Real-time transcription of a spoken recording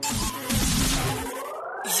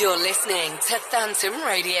You're listening to Phantom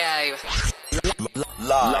Radio.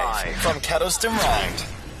 Live from Kettleston Road.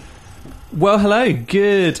 Well, hello,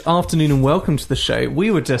 good afternoon and welcome to the show. We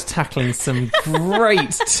were just tackling some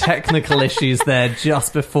great technical issues there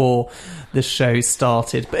just before the show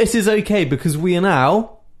started. But it is okay because we are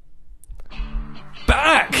now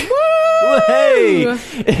back! Woo! Hey!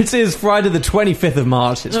 It is Friday the 25th of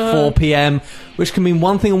March, it's 4 p.m, which can mean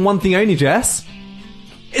one thing and one thing only, Jess.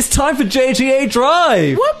 It's time for JJA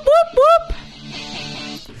Drive! Whoop, whoop,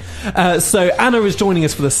 whoop! So Anna is joining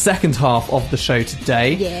us for the second half of the show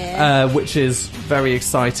today, which is very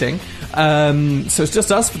exciting. So it's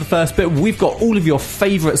just us for the first bit. We've got all of your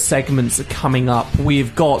favourite segments coming up.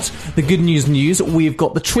 We've got the good news, we've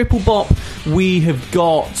got the triple bop, we have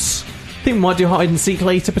got... I think we might do hide and seek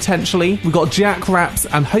later, potentially. We've got Jack Raps,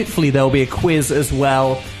 and hopefully there'll be a quiz as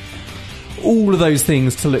well. All of those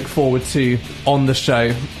things to look forward to on the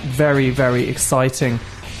show. Very, very exciting.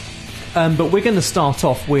 But we're going to start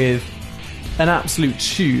off with an absolute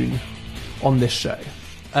tune on this show.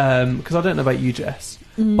 Because I don't know about you, Jess,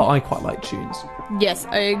 but I quite like tunes. Yes,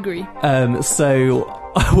 I agree.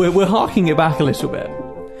 So we're harking it back a little bit.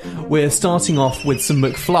 We're starting off with some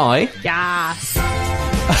McFly. Yes.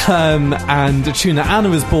 And a tune that Anna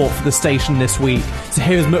has bought for the station this week. So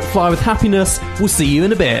here's McFly with Happiness. We'll see you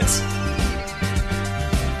in a bit.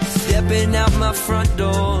 Stepping out my front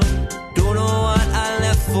door, don't know what I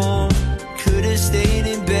left for. Could've stayed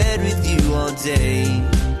in bed with you all day.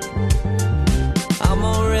 I'm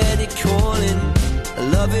already calling, I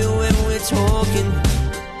love it when we're talking.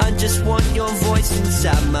 I just want your voice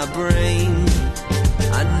inside my brain.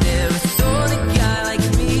 I never thought a guy like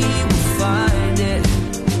me would find it.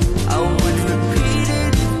 I would repeat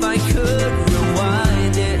it if I could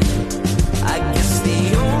rewind it. I guess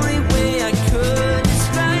the only way I could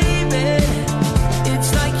describe it,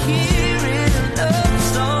 it's like hearing a love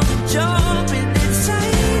song jumping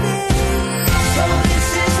inside it. So this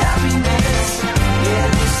is happiness, yeah,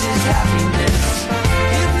 this is happiness.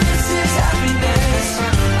 If this is happiness,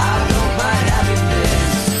 I don't mind having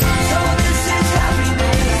this. So this is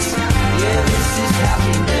happiness, yeah, this is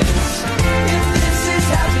happiness. If this is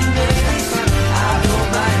happiness, I don't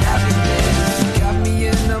mind having this. You got me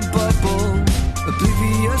in a bubble,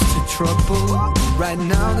 oblivious to trouble. Right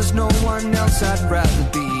now there's no one else I'd rather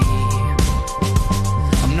be.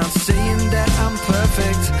 I'm not saying that I'm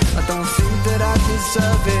perfect, I don't think that I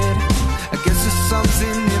deserve it. I guess there's something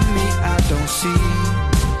in me I don't see.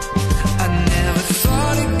 I never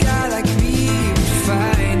thought a guy like me would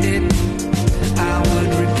find it. I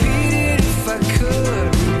would repeat it if I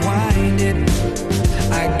could rewind it.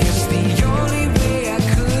 I guess the only way I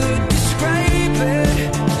could describe it,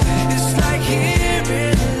 it's like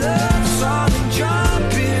hearing a love song and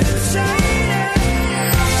jumping inside it.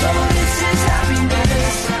 So this is happiness,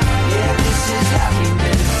 yeah, this is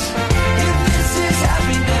happiness. If this is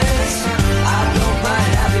happiness, I don't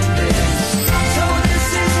mind having this. So this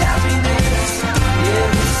is happiness, yeah,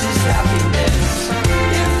 this is happiness.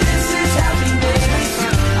 If this is happiness,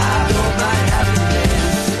 I don't mind having this.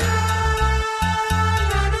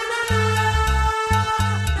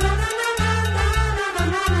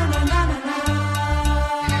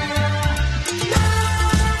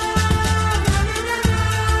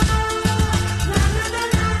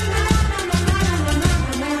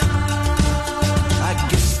 I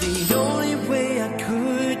guess the only way I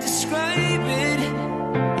could describe it,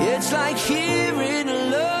 it's like hearing a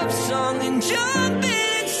love song and jumping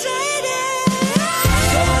inside it.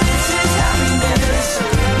 So this is happiness,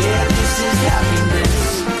 yeah, this is happiness.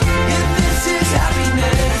 If this is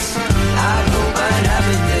happiness, I don't mind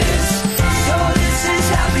having this. So this is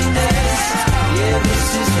happiness, yeah, this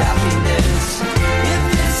is happiness. If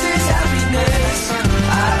this is happiness,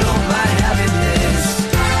 I don't mind having this.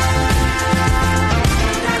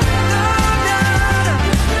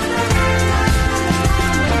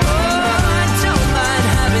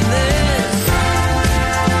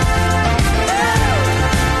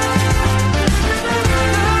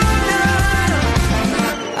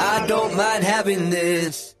 Having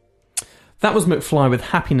this. That was McFly with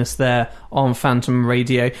Happiness there on Phantom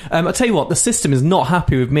Radio. I tell you what, the system is not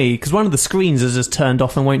happy with me because one of the screens is just turned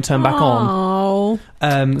off and won't turn back on.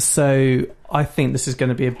 So I think this is going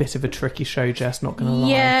to be a bit of a tricky show, Jess, not going to lie.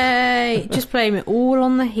 Yay! Just blame it all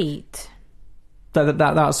on the heat.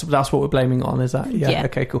 That's what we're blaming on, is that? Yeah.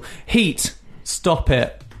 Okay, cool. Heat, stop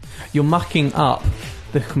it. You're mucking up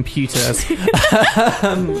the computers.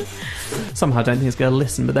 Somehow I don't think it's going to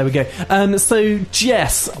listen, but there we go. So,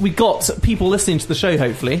 Jess, we got people listening to the show,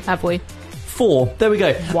 hopefully. Have we? 4. There we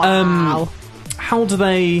go. Wow. How do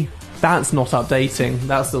they... That's not updating.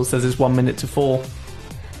 That still says it's 1 minute to 4.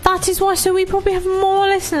 that is why. So we probably have more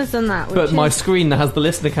listeners than that. But my screen that has the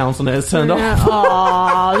listener count on it is turned off.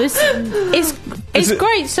 Oh, this is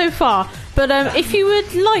great so far. But if you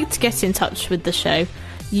would like to get in touch with the show,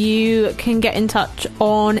 you can get in touch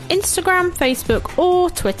on Instagram, Facebook,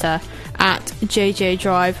 or Twitter at JJA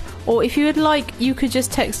Drive. Or if you would like, you could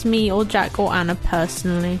just text me or Jack or Anna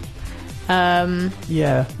personally.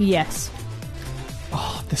 Yeah. Yes.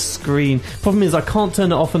 Oh, this screen. Problem is I can't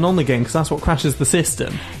turn it off and on again because that's what crashes the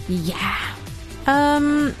system. Yeah.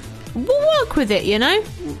 We'll work with it, you know?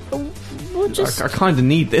 We'll just... I kind of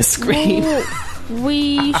need this screen.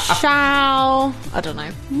 We shall... I don't know.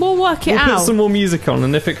 We'll work it out. We'll put some more music on,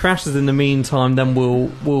 and if it crashes in the meantime, then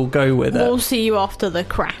we'll go with it. We'll see you after the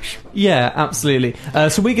crash. Yeah, absolutely.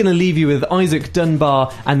 So we're going to leave you with Isaac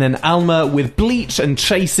Dunbar and then Alma with Bleach and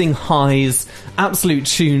Chasing Highs. Absolute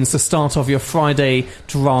tunes to start off your Friday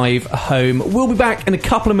drive home. We'll be back in a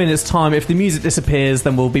couple of minutes' time. If the music disappears,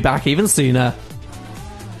 then we'll be back even sooner.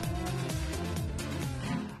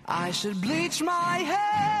 I should bleach my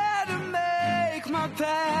hair to make my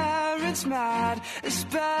parents mad,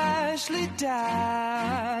 especially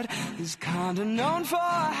Dad. He's kinda known for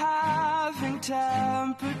having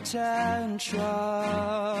temper tantrums.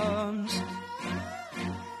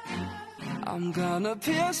 I'm gonna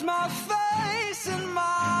pierce my face in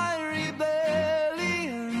my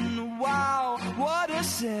rebellion. Wow, what a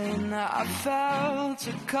sin. I felt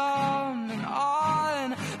it coming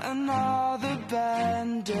on another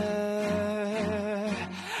bender,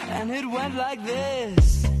 and it went like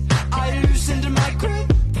this. I loosened my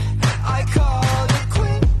grip, I called it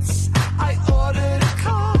quits, I ordered a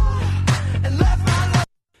car and left my...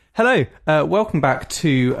 Hello, welcome back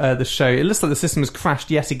to the show. It looks like the system has crashed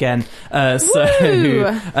yet again, so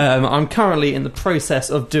I'm currently in the process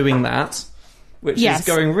of doing that, which is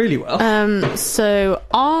going really well. So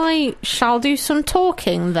I shall do some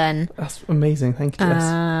talking then. That's amazing, thank you,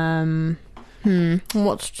 Jess.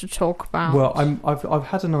 What to talk about? Well, I've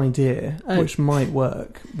had an idea which might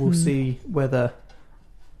work. We'll see whether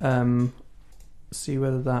that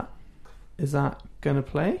is that going to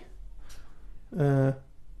play. I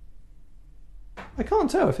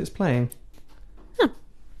can't tell if it's playing.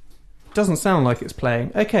 Doesn't sound like it's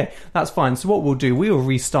playing. Okay, that's fine. So what we'll do, we will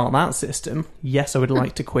restart that system. Yes, I would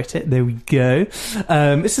like to quit it. There we go.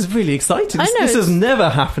 This is really exciting. This has never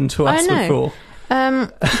happened to us before.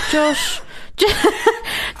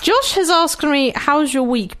 Josh has asked me, how's your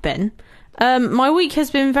week been? My week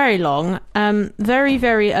has been very long. Very,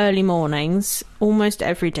 very early mornings, almost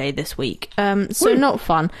every day this week. So not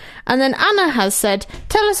fun. And then Anna has said,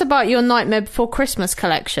 tell us about your Nightmare Before Christmas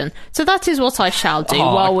collection. So that is what I shall do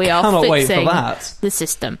while we are fixing the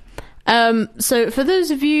system. So for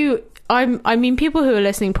those of you, I mean, people who are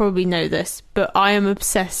listening probably know this, but I am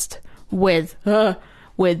obsessed with the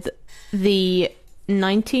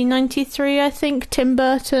 1993, I think, Tim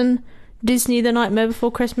Burton Disney The Nightmare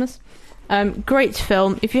Before Christmas. Great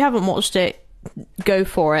film. If you haven't watched it, go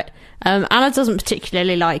for it. Anna doesn't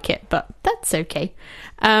particularly like it, but that's okay.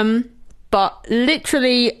 But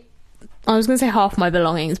literally, I was going to say half my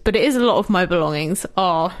belongings, but it is a lot of my belongings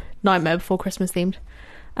are Nightmare Before Christmas themed.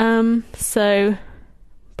 So,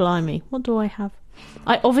 blimey, what do I have?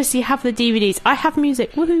 I obviously have the DVDs. I have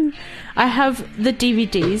music. Woohoo! I have the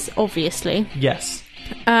DVDs, obviously. Yes.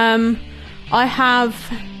 I have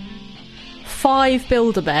 5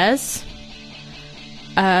 Build-A-Bears.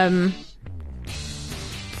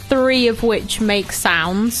 3 of which make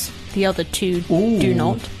sounds. The other 2 do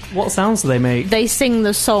not. What sounds do they make? They sing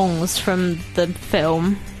the songs from the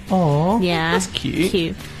film. Oh, yeah, that's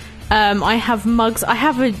cute. I have mugs. I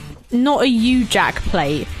have not a Jack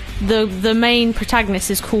plate. The main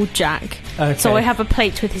protagonist is called Jack. Okay. So I have a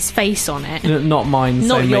plate with his face on it. Not mine.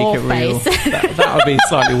 Not so your make it real. face. That would be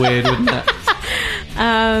slightly weird, wouldn't it?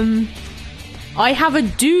 I have a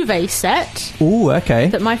duvet set. Ooh, okay.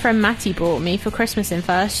 That my friend Matty bought me for Christmas in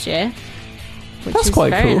first year. Which That's is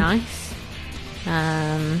quite very cool. nice.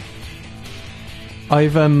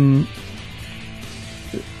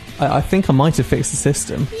 I think I might have fixed the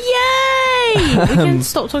system. Yay! We can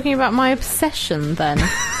stop talking about my obsession then.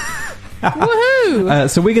 Woohoo!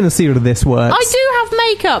 So we're going to see whether this works. I do have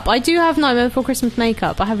makeup. I do have Nightmare Before Christmas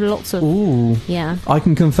makeup. I have lots of... Ooh. Yeah. I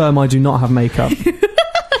can confirm I do not have makeup.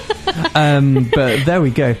 But there we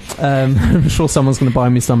go. I'm sure someone's going to buy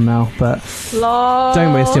me some now, but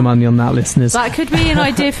don't waste your money on that, listeners. That could be an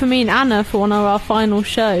idea for me and Anna for one of our final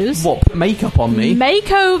shows. What, put makeup on me?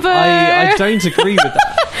 Makeover! I don't agree with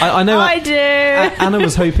that. I know I do. Anna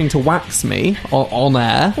was hoping to wax me on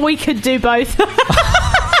air. We could do both.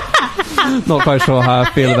 Not quite sure how I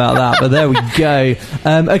feel about that, but there we go.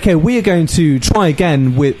 Okay, we are going to try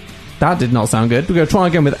again with... That did not sound good. We're going to try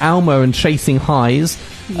again with Alma and Chasing Highs.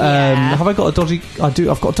 Yeah. Have I got a dodgy... I do.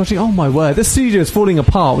 I've got a dodgy... Oh, my word. This studio is falling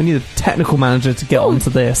apart. We need a technical manager to get onto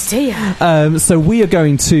this. Dear. So we are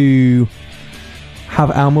going to have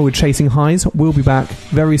Alma with Chasing Highs. We'll be back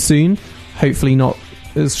very soon. Hopefully not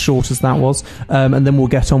as short as that was. And then we'll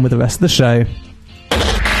get on with the rest of the show.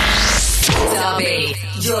 Derby,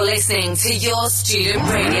 you're listening to your student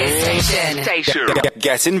radio station.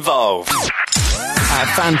 Get involved at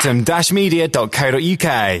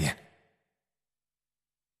phantom-media.co.uk.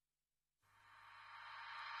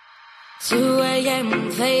 2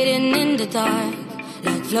 a.m. fading in the dark,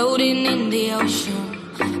 like floating in the ocean.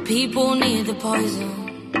 People need the poison.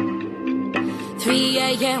 3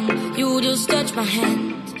 a.m. you just touched my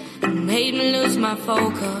hand and made me lose my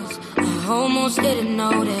focus. I almost didn't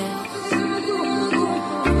notice.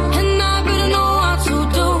 And I better know what to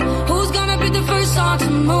do. Who's gonna be the first one to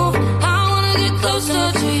move? I wanna get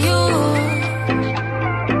closer to you.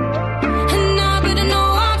 And I better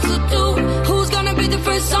know what to do. Who's gonna be the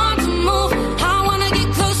first one to move? I wanna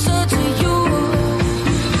get closer to you.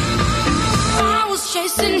 I was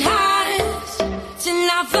chasing highs till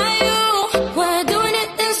I found you. We're doing it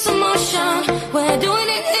in slow motion. We're doing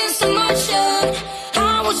it in slow motion.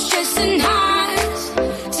 I was chasing highs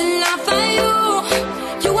till I found you.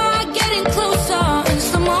 You are getting closer in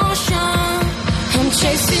slow motion. I'm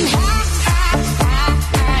chasing highs.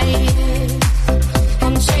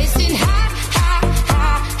 I'm chasing highs.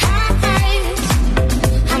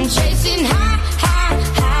 I'm chasing highs.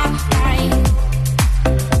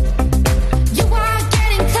 You are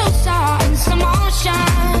getting closer in slow motion.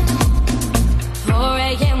 4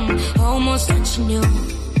 a.m. almost touching you,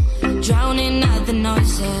 drowning out the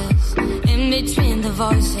noises in between the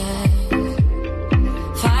voices.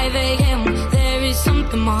 5 a.m. there is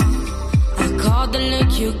something more. I caught the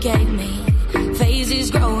look you gave me.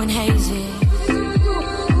 Faces growing hazy.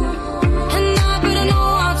 And I better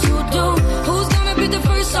know what to do. Who's gonna be the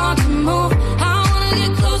first one to move? I wanna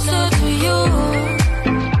get closer to you.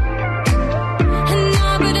 And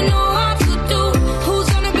I better know what to do. Who's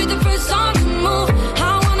gonna be the first one to move? I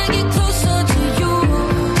wanna get closer to you.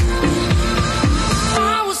 I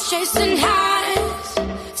was chasing highs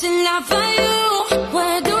till I found you.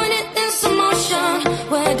 We're doing it in slow motion.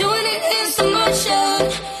 We're doing it in slow motion.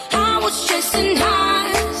 I was chasing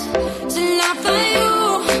highs till I found you.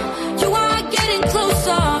 You are getting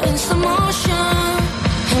closer in slow motion.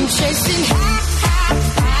 I'm chasing highs.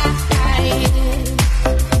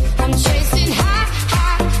 I'm chasing highs.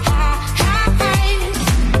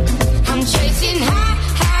 I'm chasing highs.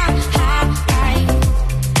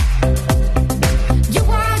 You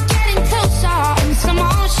are getting closer in slow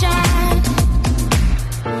motion.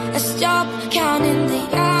 Let's stop counting the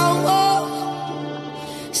hours.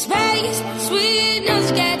 Space, sweetness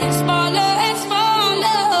getting smaller and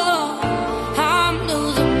smaller. I'm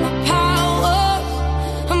losing my power.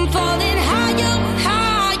 I'm falling higher and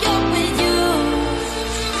higher with you.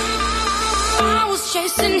 I was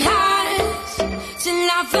chasing highs till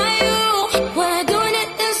I found you. We're doing it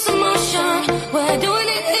in slow motion. We're doing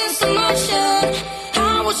it in slow motion.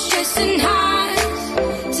 I was chasing highs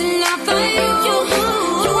till I found you.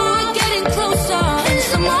 You are getting closer in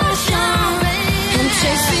slow motion. I'm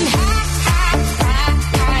chasing highs.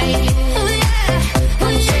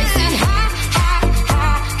 I'm chasing highs.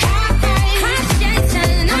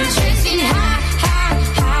 I'm chasing highs.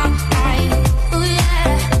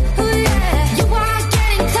 You are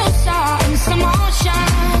getting closer in slow motion.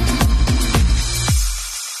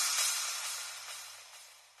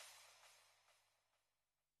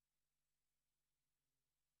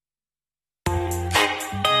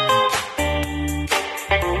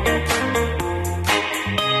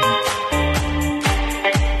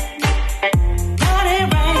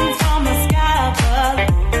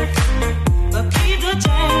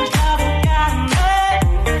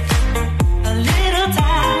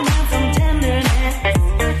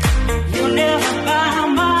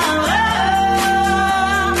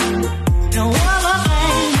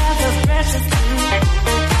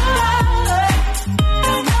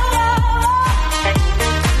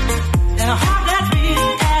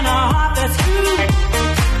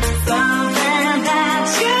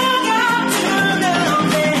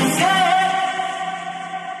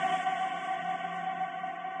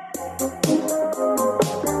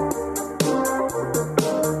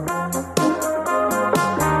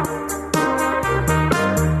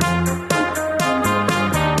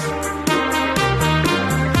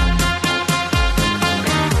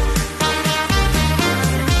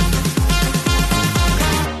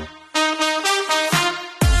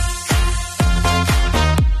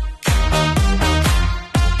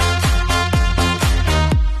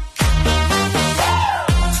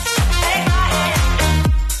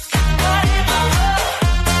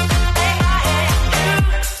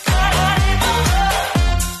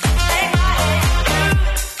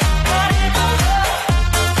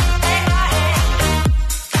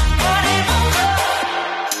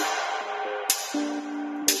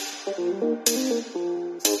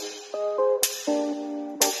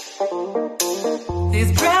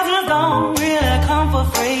 These presents don't really come for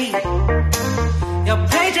free. Your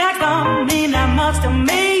paycheck don't mean that much to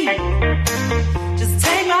me. Just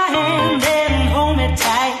take my hand and hold me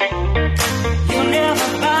tight. You'll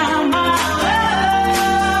never buy my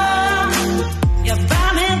love. You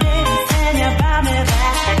buy me this and you buy me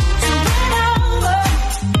that. So bring over,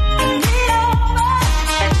 lean over.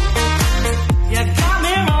 You got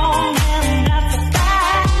me wrong and that's a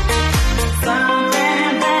fact.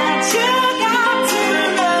 Something that you got to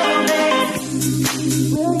know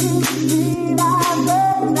is, will you believe I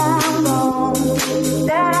love now wrong?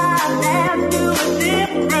 That I dance to a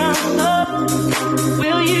different love.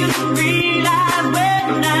 Will you realize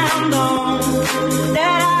when I'm gone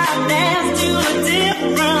that I dance to a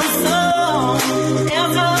different song?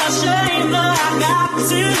 It's a shame that I got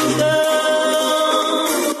to go.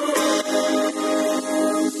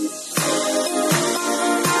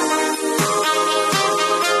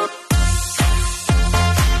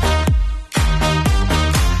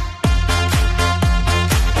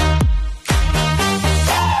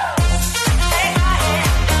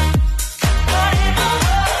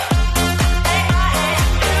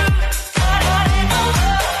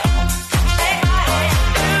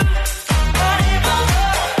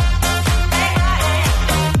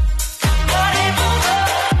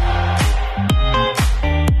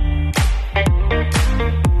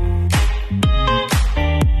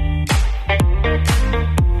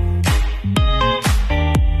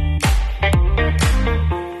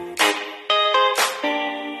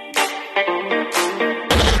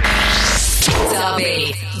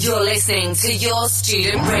 Derby, you're listening to your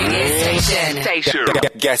student radio station.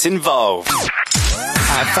 Get involved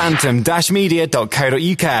at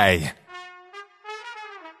phantom-media.co.uk.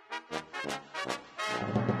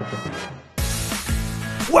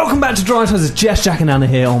 Welcome back to Drive Time. It's Jess, Jack and Anna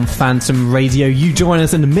here on Phantom Radio. You join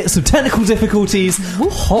us in the midst of technical difficulties,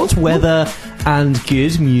 hot weather and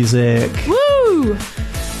good music. Woo!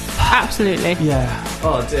 Absolutely. Yeah.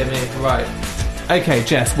 Oh dear me. Right. Okay,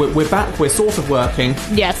 Jess, we're back. We're sort of working.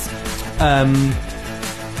 Yes. I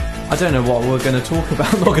don't know what we're going to talk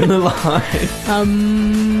about, not going to lie.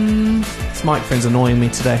 This microphone's annoying me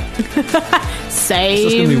today. Same. It's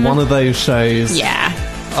just going to be one of those shows. Yeah.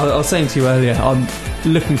 I was saying to you earlier, I'm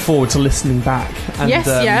looking forward to listening back. And, Yes,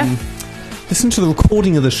 yeah. listen to the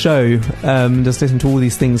recording of the show, just listen to all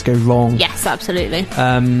these things go wrong. Yes, absolutely.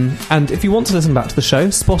 And if you want to listen back to the show,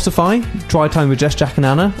 Spotify, Drive Time with Jess, Jack and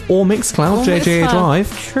Anna, or Mixcloud, JJA Drive.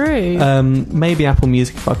 True. Maybe Apple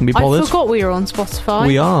Music if I can be bothered. I forgot we were on Spotify.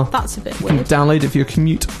 We are. That's a bit You can weird. download it for your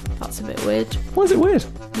commute. That's a bit weird. Why is it weird?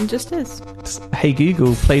 It just is. Just, hey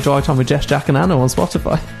Google, play Drive Time with Jess, Jack and Anna on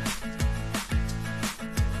Spotify.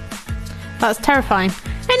 That's terrifying.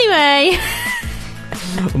 Anyway.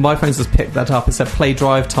 My phone's just picked that up. It said play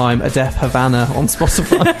Drive Time, a Deaf Havana on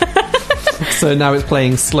Spotify. So now it's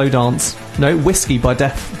playing Slow Dance. No, Whiskey by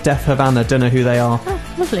Deaf Havana. Don't know who they are.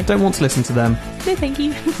 Oh, lovely. Don't want to listen to them. No, thank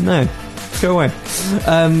you. No. Go away.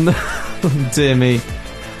 Dear me.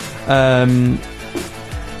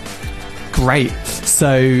 Great.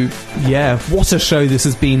 So, yeah, what a show this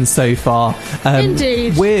has been so far.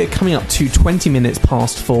 Indeed. We're coming up to 20 minutes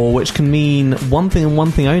past 4, which can mean one thing and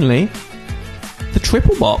one thing only. The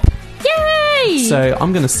triple bop. Yay! So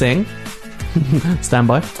I'm going to sing. Stand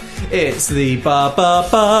by. It's the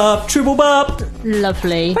ba-ba-ba triple bop.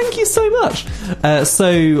 Lovely. Thank you so much.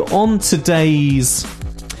 So on today's...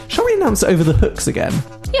 Shall we announce Over the Hooks again?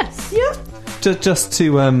 Yes. Yeah. Just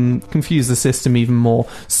to confuse the system even more.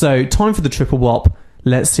 So time for the triple bop.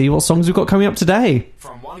 Let's see what songs we've got coming up today.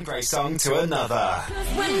 From one great song to another.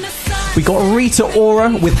 We got Rita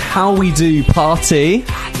Ora with How We Do Party.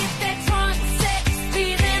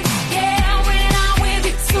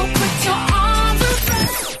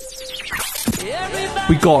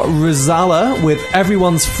 We got Rosala with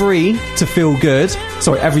Everyone's Free to Feel Good.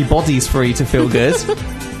 Sorry, Everybody's Free to Feel Good.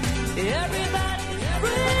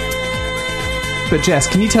 But Jess,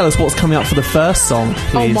 can you tell us what's coming up for the first song,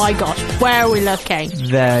 please? Oh my gosh, where are we looking?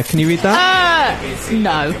 There, can you read that?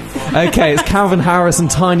 No. Okay, it's Calvin Harris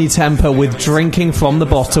and Tiny Temper with Drinking from the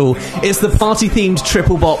Bottle. It's the party-themed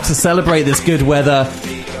triple bop to celebrate this good weather.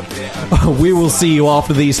 We will see you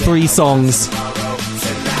after these 3 songs.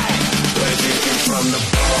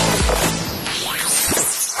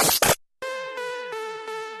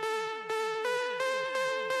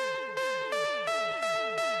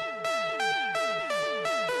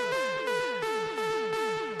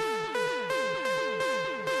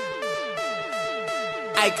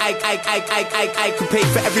 I could pay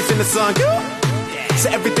for everything that's on you. So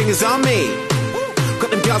everything is on me.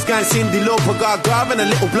 Got them girls going Cindy Lauper, Gaga, and a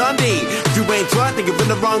little blondie. If you ain't drunk, then you're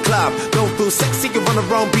in the wrong club. Don't feel sexy, you're on the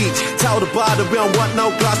wrong beach. Tell the bar that we don't want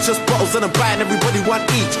no glass, just bottles and a bite, and everybody want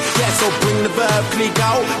each. Yeah, so bring the verb, click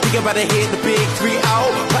out. We about to hit the big 3-0.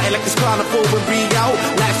 Party like it's carnival in Rio.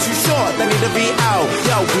 Life's too short, they need to be out.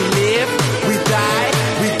 Yo, we live, we die,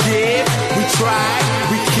 we give, we try,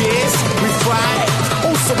 we kiss, we fight.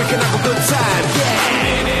 Also, we can have a good time, yeah.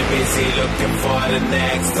 I'm in busy looking for the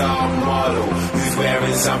next top model who's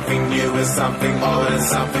wearing something new and something old and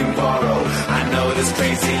something borrowed. I know this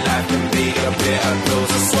crazy life can be a bitter pill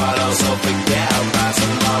to swallow, so forget about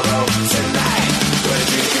tomorrow. Tonight, we're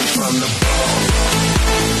drinking from the bowl.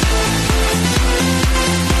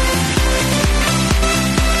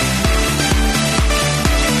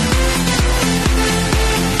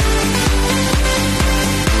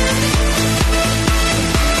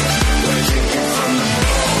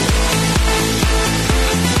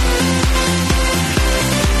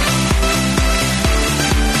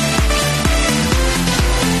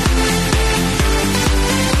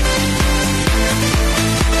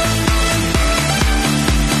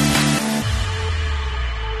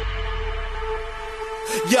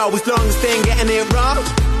 Yo, as long as they ain't getting it wrong,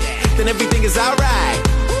 then everything is alright.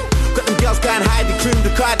 Got them girls going hide, the cream,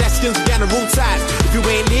 the Kardashians, we got the rule types. If you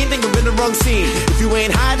ain't lean, then you're in the wrong scene. If you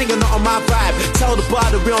ain't hiding, you're not on my vibe. Tell the bar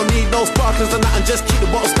that we don't need no sparklers or nothing, just keep the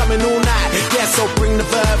bottles coming all night. Yeah, so bring the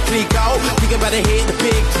verb, please go. We about to hit the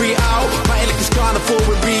big 3-0. Party like it's carnival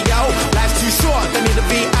in Rio. Life's too short, they need to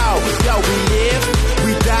be out. Yo, we live,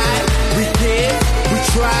 we die, we give, we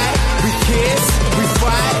try, we kiss, we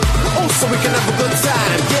fight. Also, we can have a good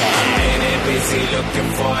time, yeah. I'm in busy looking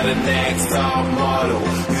for the next top model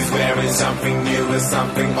who's wearing something new and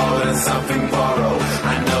something old and something borrowed.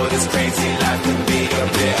 I know this crazy life can be a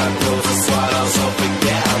bitter pill to swallow, so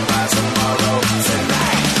forget about tomorrow.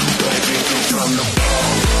 Tonight, we're drinking from the bowl.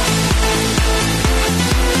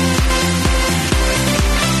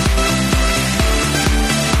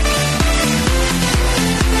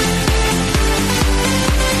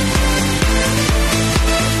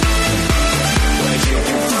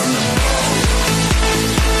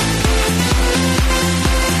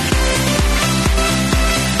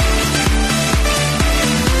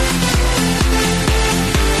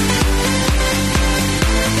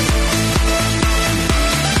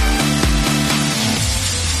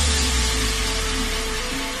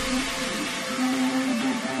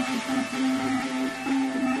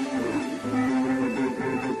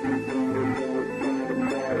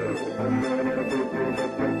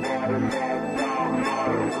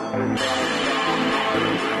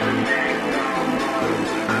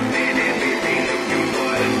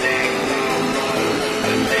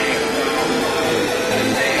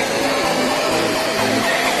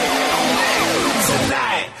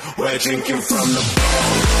 We're drinking from the bowl.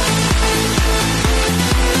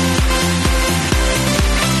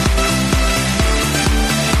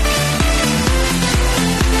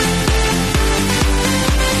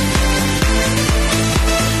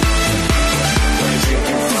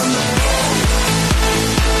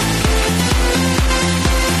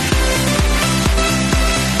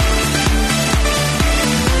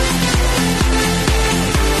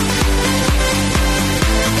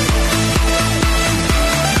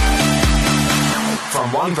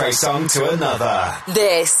 One great song to another.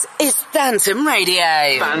 This is Phantom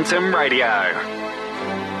Radio. Phantom Radio.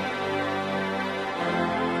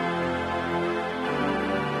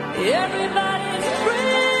 Everybody's free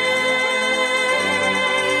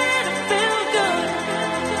to feel good.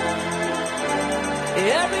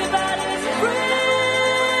 Everybody's free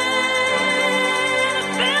to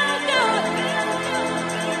feel good.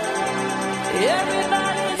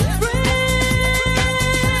 Everybody's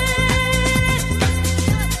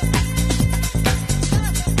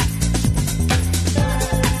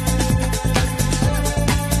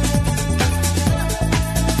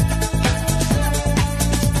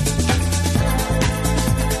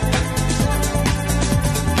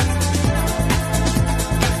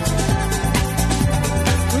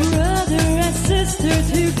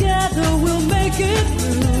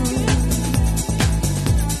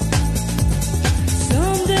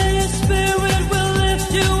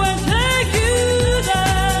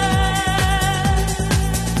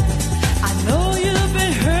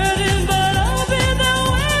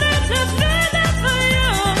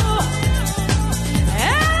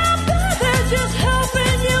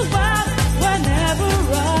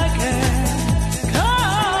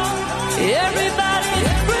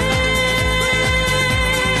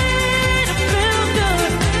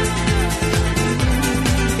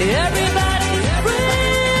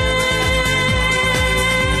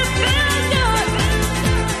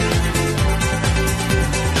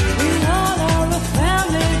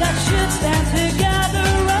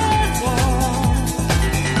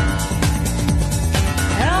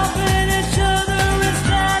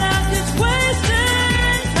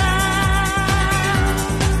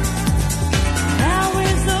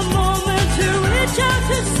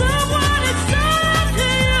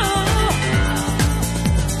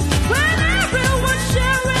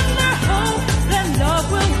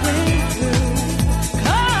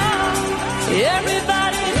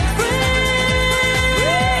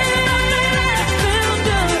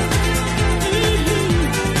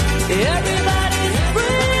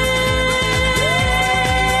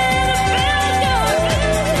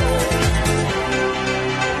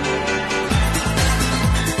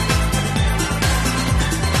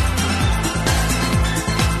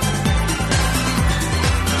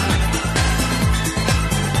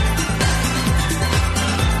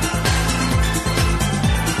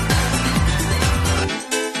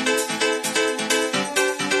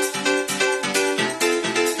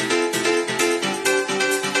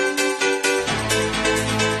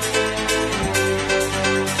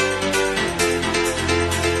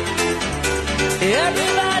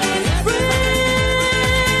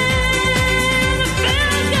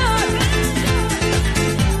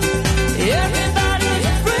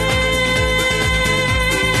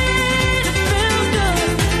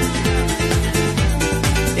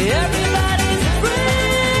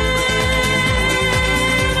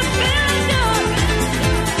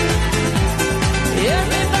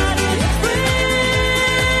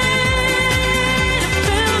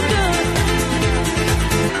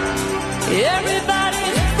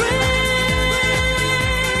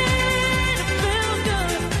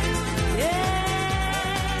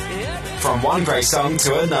From one great song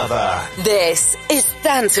to another. This is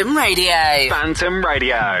Phantom Radio. Phantom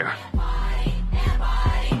Radio.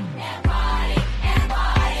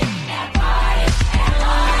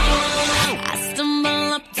 I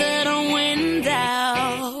stumble up to the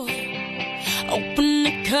window, open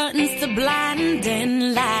the curtains to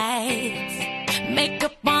blinding lights,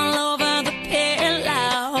 makeup all over the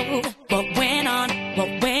pillow. What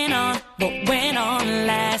went on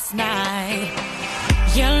last night?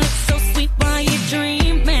 You look so sweet while you're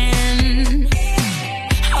dreaming,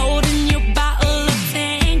 holding your bottle of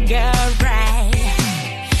Tanqueray.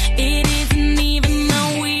 It isn't even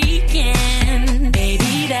the weekend,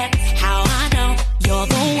 baby, that's how I know you're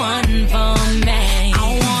the one for me.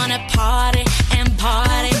 I wanna party and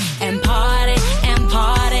party and party and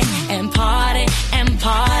party and party and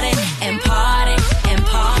party and party and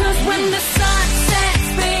party. 'Cause when the sun sets,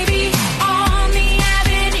 baby, on the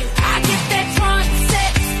avenue, I get that drunk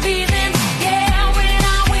sex feeling, yeah, when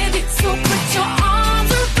I'm with you. So put your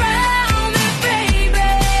arms around me, baby.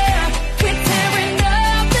 We're tearing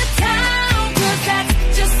up the town, 'cause that's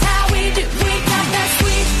just how we do. We got that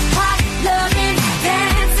sweet, hot loving,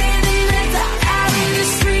 dancing in the dark, out in the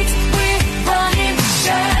streets. We're running,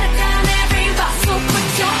 shut down every bar. So put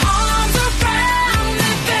your arms around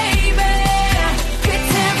me, baby. We're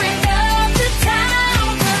tearing up the town,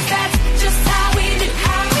 'cause that's just how we do.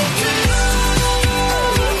 How we do.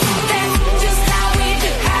 That's just how we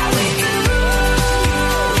do. How we do.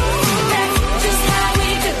 That's just how we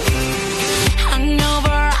do.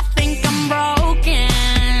 Hungover, I think I'm broken.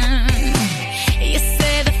 You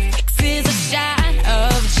say the fix is a shot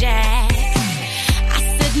of Jack. I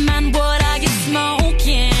said, man, what are you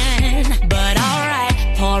smoking? But alright,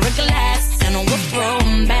 pour a glass and we'll throw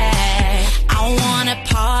 'em back. I wanna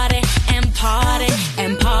party and party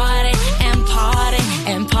and party and party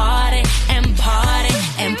and party and party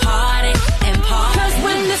and party and party. 'Cause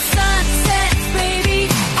when the sun sets, baby,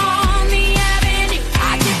 on the avenue,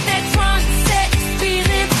 I get that drunk sex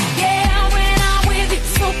feeling, yeah, when I'm with you.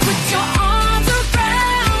 So put your arms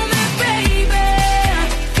around me, baby.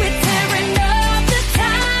 We're tearing up the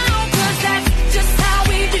town, 'cause that's just how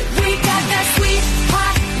we do. We got that sweet,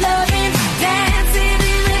 hot loving, dancing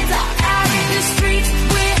in the dark, out in the streets.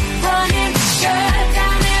 We're running, shut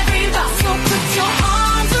down every bar. So put your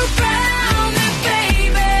arms around me,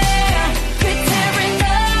 baby. We're tearing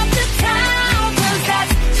up the town, 'cause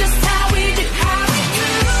that's just how we do. How we do.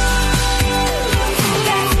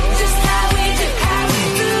 That's just how we do. How we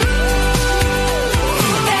do.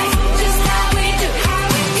 That's just how we do. How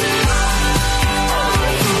we do.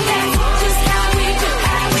 That's just how we do.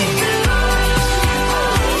 How we do.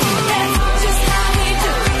 That's just how we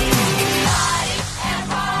do. Party and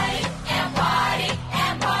party and party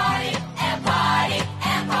and party and party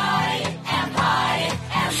and party and party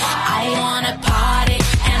and party. I wanna party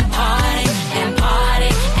and party and party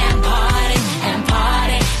and party and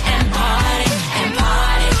party and party and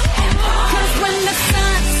party and party. 'Cause when the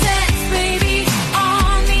sun sets, baby,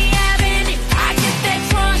 on the avenue, I get that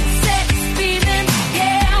drunk sex feeling,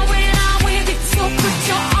 yeah, when I'm with you. So put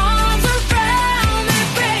your arms around me,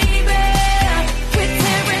 baby. We're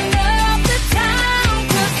tearing up the town,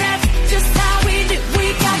 'cause that's just how we do. We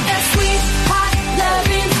got that sweet, hot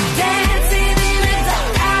loving, dancing in the dark,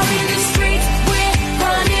 out in the streets. We're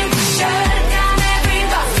running, shut down every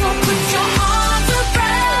bar. So put your arms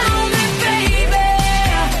around me, baby.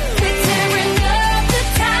 We're tearing up the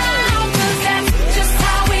town, 'cause that's just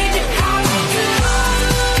how we do. How we do.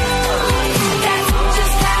 That's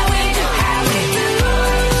just how we do. How we do.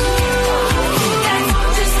 That's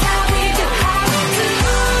just how we do. How we do.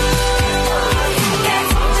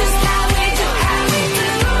 That's just how we do. How we do.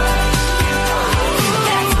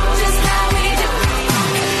 That's just how we do.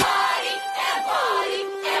 Party and party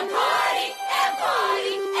and party and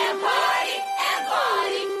party and party and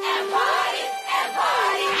party and party and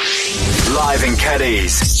party. Live in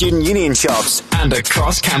Keddies, student union shops, and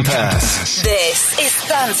across campus. This is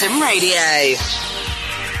Phantom Radio.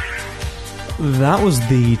 That was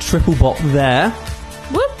the triple bop there.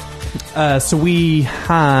 Whoop. So we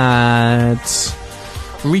had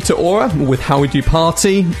Rita Ora with How We Do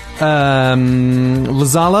Party,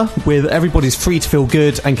 Lazala with Everybody's Free to Feel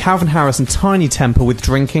Good, and Calvin Harris and Tiny Temper with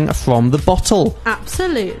Drinking from the Bottle.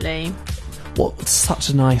 Absolutely. What such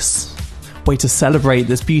a nice way to celebrate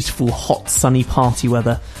this beautiful, hot, sunny party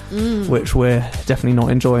weather, which we're definitely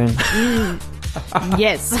not enjoying.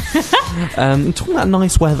 Yes. Talking about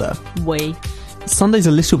nice weather, We. Sunday's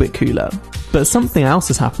a little bit cooler, but something else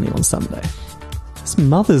is happening on Sunday. It's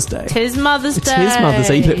Mother's Day. Tis Mother's Day. It is Mother's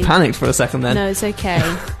Day. You looked panicked for a second then. No, it's okay.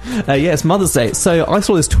 Yeah, it's Mother's Day. So I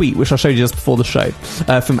saw this tweet, which I showed you just before the show,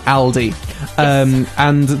 from Aldi.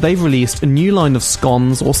 And they've released a new line of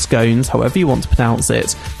scones or scones, however you want to pronounce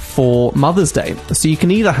it, for Mother's Day. So you can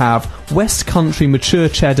either have West Country mature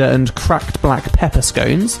cheddar and cracked black pepper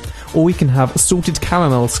scones, or we can have salted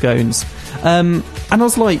caramel scones. And I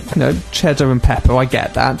was like, cheddar and pepper, I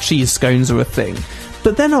get that. Cheese scones are a thing.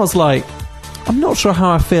 But then I was like, I'm not sure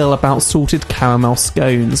how I feel about salted caramel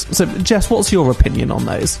scones. So, Jess, what's your opinion on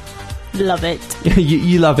those? Love it.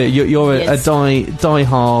 you love it. You're Yes. a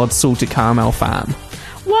die-hard salted caramel fan.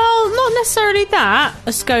 Well, not necessarily that.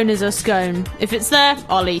 A scone is a scone. If it's there,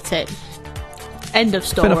 I'll eat it. End of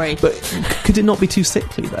story. But could it not be too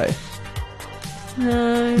sickly, though?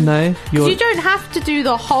 No? You don't have to do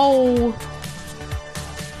the whole...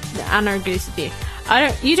 Anna agrees with you.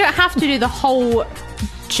 You don't have to do the whole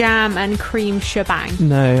jam and cream shebang.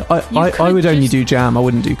 No, I would only do jam. I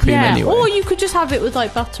wouldn't do cream anyway. Or you could just have it with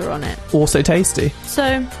like butter on it. Also tasty.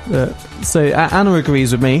 So Anna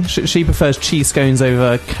agrees with me. She prefers cheese scones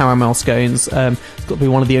over caramel scones. It's got to be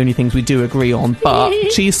one of the only things we do agree on. But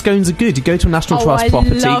cheese scones are good. You go to a National Trust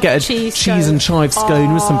property, get a cheese and chive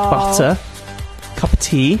scone with some butter, cup of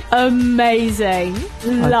tea. Amazing.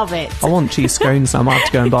 Love it. I want cheese scones. I might have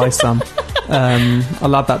to go and buy some.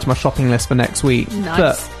 I'll add that to my shopping list for next week. Nice.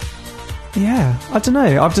 But yeah, I don't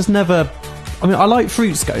know. I've just never. I mean, I like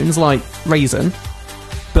fruit scones, like raisin,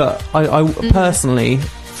 but I personally,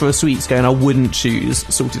 for a sweet scone, I wouldn't choose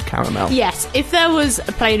salted caramel. Yes, if there was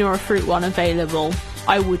a plain or a fruit one available,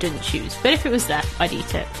 I wouldn't choose. But if it was there, I'd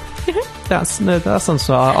eat it. That sounds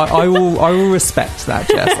fair. I will respect that,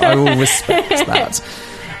 Jess. I will respect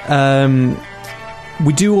that.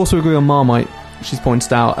 We do also agree on Marmite. She's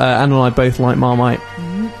pointed out. Anna and I both like Marmite.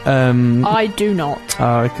 I do not.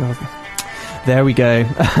 Oh, God. There we go.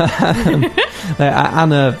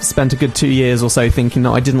 Anna spent a good 2 years or so thinking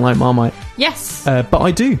that I didn't like Marmite. Yes. But I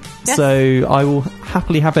do. Yes. So I will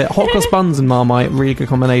happily have it. Hot cross buns and Marmite, really good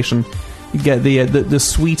combination. You get the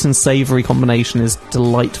sweet and savoury combination is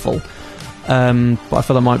delightful. But I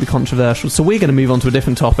feel that might be controversial. So we're going to move on to a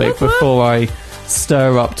different topic before I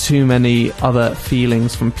stir up too many other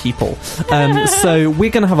feelings from people. So we're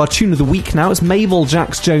going to have our tune of the week now. It's Mabel,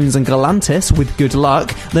 Jax Jones and Galantis with Good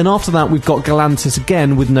Luck. Then after that we've got Galantis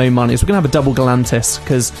again with No Money. So we're going to have a double Galantis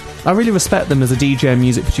because I really respect them as a DJ and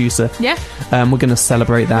music producer. Yeah. We're going to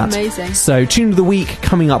celebrate that. Amazing. So tune of the week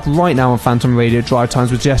coming up right now on Phantom Radio Drive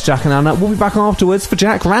Times with Jess, Jack and Anna. We'll be back afterwards for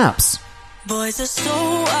Jack Raps. Boys are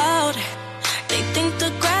so out. They think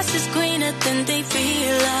the grass is greener than they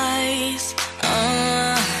realize.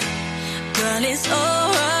 Girl, it's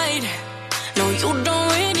alright. No, you don't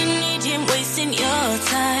really need him wasting your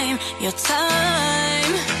time.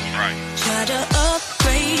 Right. Try to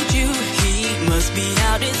upgrade you. He must be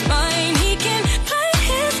out his mind. He can play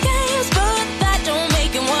his games, but that don't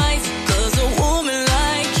make him wise. 'Cause a woman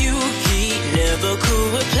like you, he never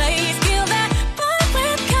could replace. Kill that boy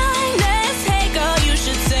with kindness. Hey girl, you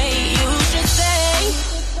should say.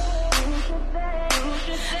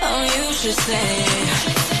 Oh, you should say.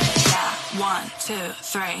 1, 2,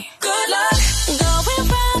 3. Good luck going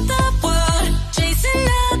round the world, chasing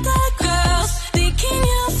other girls, thinking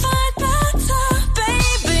you'll find better,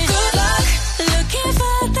 baby. Good luck looking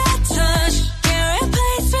for that touch, can't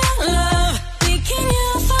replace real love, thinking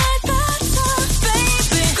you'll find better,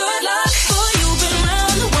 baby. Good luck, boy, you've been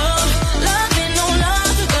round the world, loving on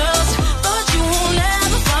other girls, but you won't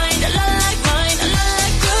ever find a love like mine, a love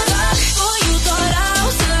like good luck. Boy, you thought I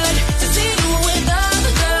was good to see you with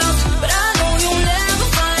other girls, but I know you'll never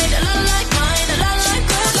find a love like mine, a love like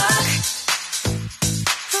good luck.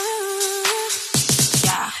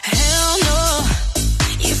 Yeah, hell no.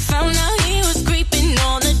 You found out he was creeping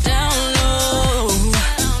on the down low,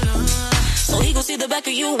 so he gon' see the back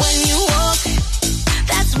of you when you walk.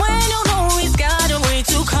 That's when you know he's got a way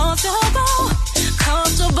too comfortable.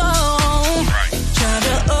 Try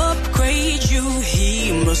to upgrade you,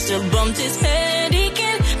 he must have bumped his head. He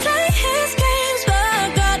can play his games,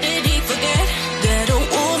 but God, did he forget that a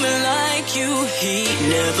woman like you, he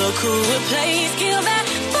never could replace. Kill that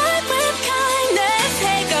fight with kindness.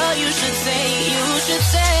 Hey girl, you should say.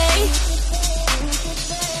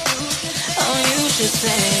 Oh, you should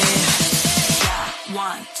say.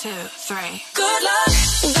 1, 2, 3. Good luck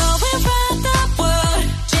going round the world,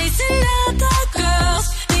 chasing other girls,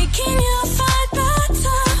 thinking you'll find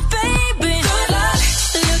better, baby. Good luck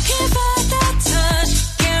looking for that touch,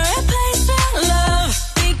 can't replace real love,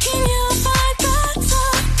 thinking you'll find better,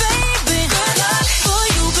 baby. Good luck, boy,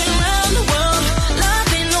 you've been round the world,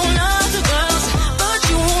 loving on other girls, but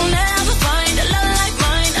you won't ever find a love like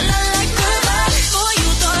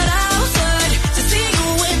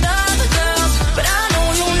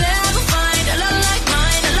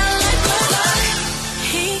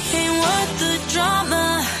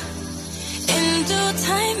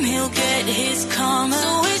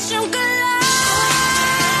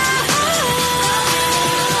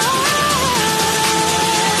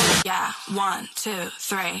 1, 2,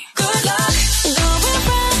 3. Good luck, going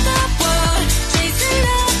around the world, chasing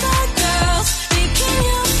other girls, thinking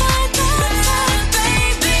you'll find the one,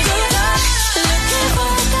 baby. Good luck, looking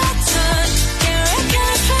for that touch, can't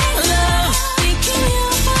love, thinking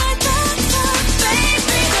you'll find that one,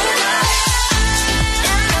 baby. Good luck.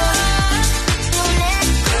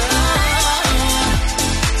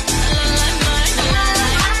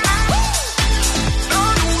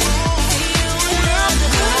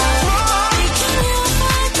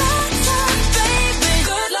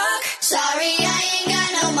 Sorry, I ain't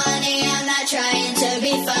got no money. I'm not trying to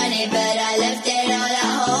be funny, but I left it all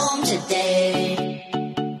at home today.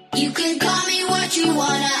 You can call me what you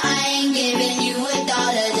wanna. I ain't giving you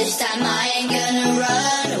 $1 this time. I ain't gonna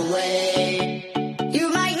run away. You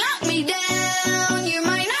might knock me down, you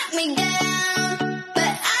might knock me down,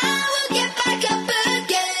 but I will get back up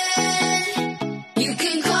again. You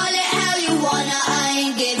can call it how you wanna. I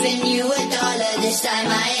ain't giving you $1 this time.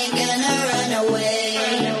 I ain't gonna run away.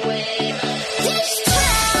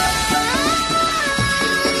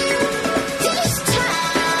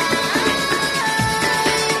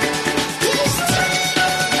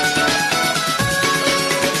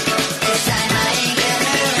 This time I ain't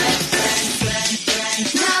gonna run.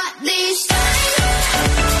 Not this time. Not this time.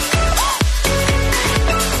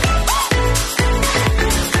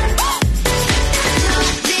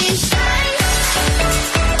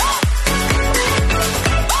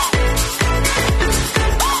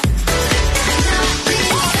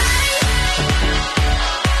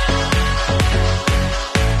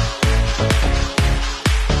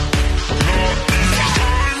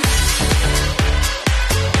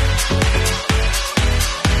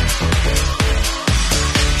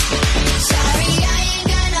 Sorry, I ain't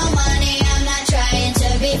got no money. I'm not trying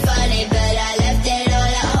to be funny, but I left it all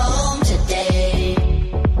at home today.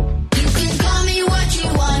 You can call me what you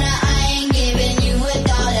wanna. I ain't giving you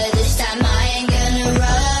 $1 this time. I ain't gonna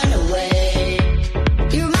run away.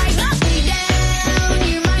 You might knock me down,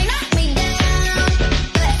 you might knock me down,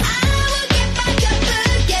 but I will get back up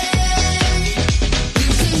again. You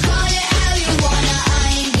can call it how you wanna. I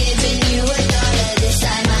ain't giving you $1 this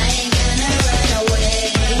time. I ain't gonna run away.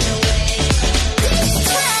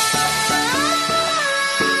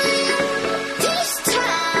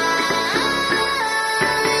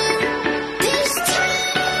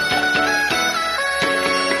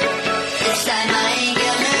 This time I ain't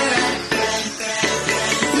gonna run.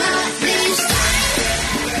 Not this time.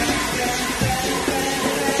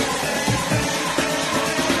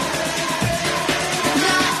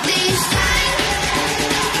 Not this time.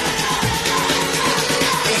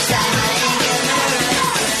 This time I ain't gonna run.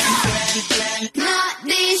 Not this time. Not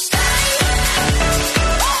this time.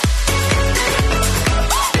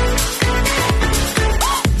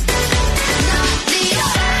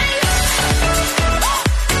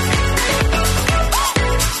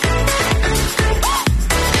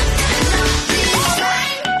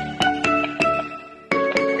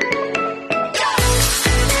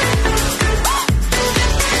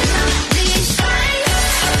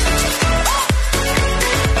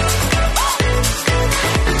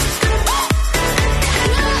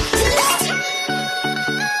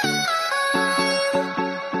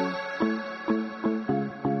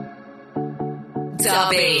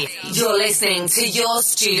 Derby, you're listening to your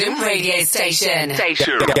student radio station.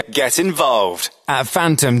 Get involved at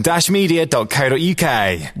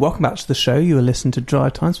phantom-media.co.uk. Welcome back to the show. You are listening to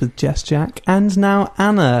Drive Times with Jess, Jack, and now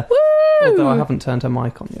Anna. Woo! Although I haven't turned her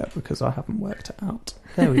mic on yet because I haven't worked it out.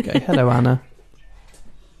 There we go. Hello, Anna.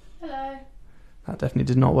 Hello. That definitely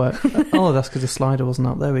did not work. Oh, that's because the slider wasn't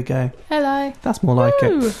up. There we go. Hello. That's more like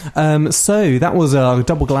it. So that was our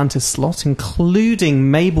double Galantis slot, including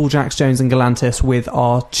Mabel, Jax Jones and Galantis with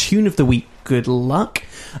our tune of the week, Good Luck.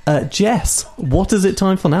 Jess, what is it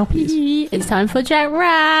time for now, please? It's time for Jack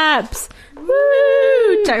Raps.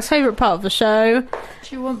 Woo! Jack's favourite part of the show. Do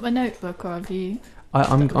you want my notebook or have you...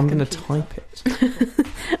 I'm going to type it.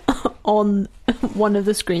 On one of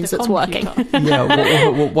the screens that's working. Yeah,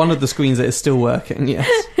 one of the screens that is still working, yes.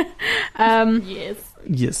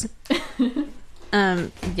 Yes.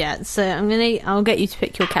 Yeah, so I'll get you to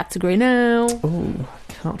pick your category now. Oh,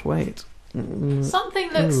 I can't wait.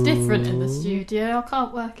 Something looks different in the studio. I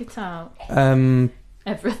can't work it out.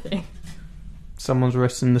 Everything. Someone's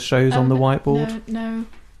written the shows on the whiteboard. No.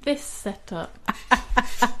 This setup. I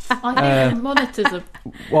think the monitors are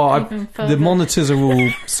even further. The monitors are all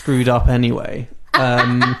screwed up anyway.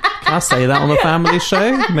 Can I say that on a family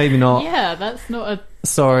show? Maybe not. Yeah, that's not a...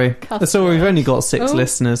 Sorry, we've only got 6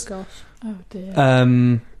 listeners. Gosh. Oh dear.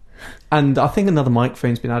 And I think another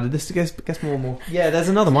microphone's been added. This gets more and more... Yeah, there's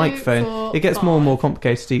another 2, microphone. 4, It gets 5. more and more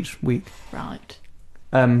complicated each week. Right.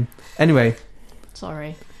 Anyway,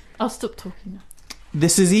 Sorry. I'll stop talking now.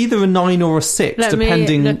 this is either a 9 or a 6, Let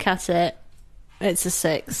depending... me look at it. It's a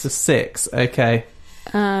 6. It's a 6, okay.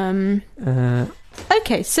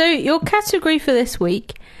 Okay, so your category for this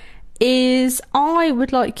week is I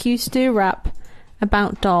would like you to do a rap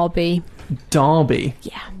about Derby. Derby.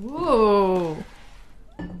 Yeah. Whoa.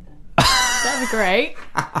 That'd be great.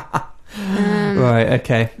 Right,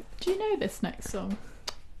 okay. Do you know this next song?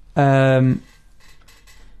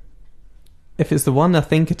 If it's the one I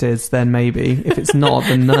think it is, then maybe. If it's not,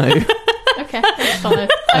 then no. Okay, that's fine.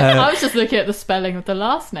 I was just looking at the spelling of the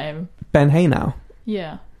last name. Ben Haynow.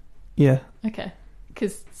 Yeah. Yeah. Okay.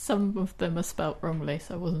 Because some of them are spelt wrongly,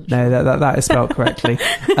 so I wasn't sure. No, that is spelled correctly.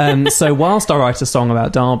 So whilst I write a song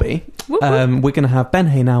about Derby, we're going to have Ben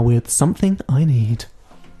Haynow with Something I Need.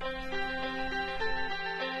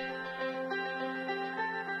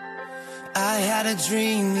 I had a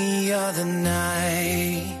dream the other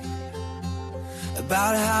night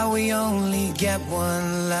about how we only get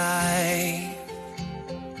one life.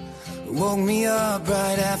 Woke me up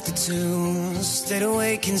right after 2, stayed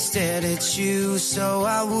awake and stared at you so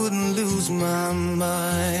I wouldn't lose my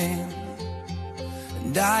mind.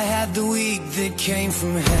 And I had the week that came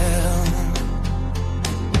from hell,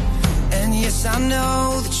 and yes, I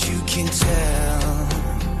know that you can tell.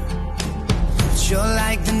 You're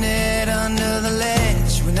like the net under the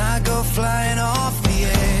ledge. When I go flying off the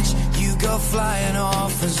edge, you go flying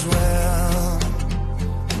off as well.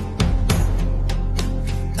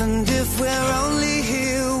 And if we're only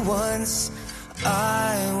here once,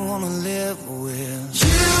 I wanna live with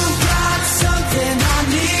you. Got something I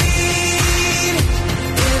need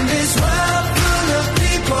in this world full of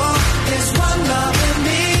people. There's one love in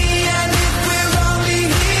me. And if we're only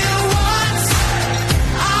here once,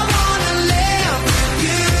 I wanna live with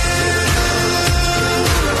you.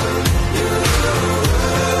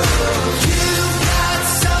 You got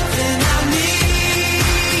something I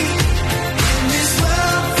need in this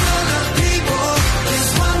world full of people.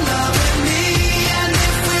 There's one love in me. And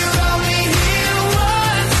if we're only here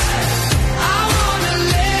once, I wanna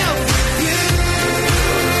live with you.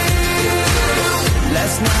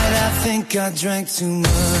 Last night I think I drank too much.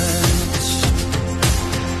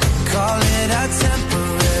 Call it a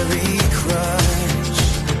temporary crush.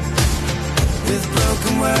 With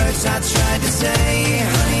broken words I tried to say,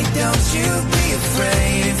 honey, don't you be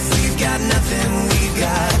afraid. If we've got nothing, we've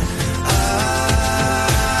got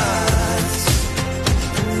us.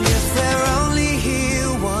 And if we're only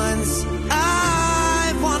here once,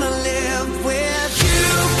 I wanna live with you.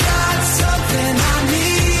 Got something I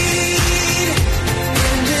need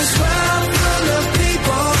in this world full of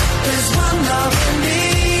people. There's one love in me.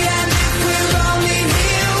 And if we're only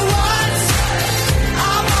here once, I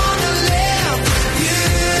wanna live with you.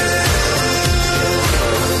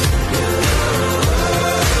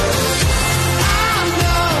 I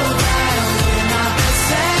know that we're not the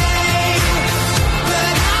same,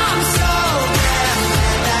 but I'm so glad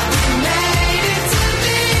that we made it to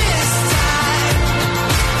this time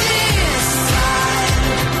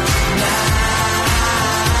now.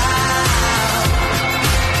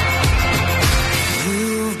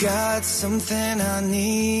 You've got something I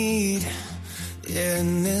need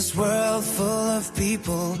in this world full of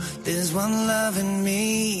people. There's one love in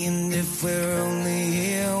me, and if we're only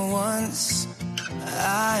here once,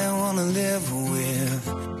 I wanna live with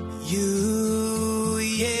you,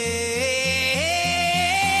 yeah.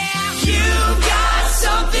 You got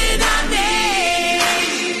something I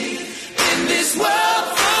need in this world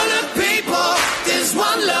full of people. There's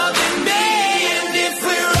one love in me, and if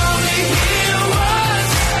we're only here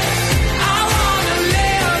once, I wanna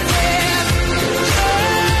live with you.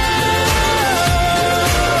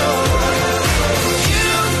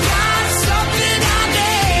 You've got something I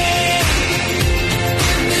need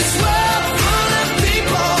in this world full of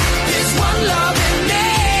people. There's one love in me,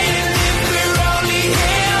 and if we're only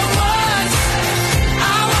here once,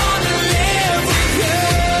 I wanna live with you.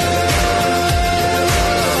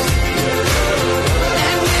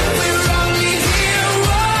 And if we're only here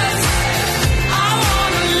once, I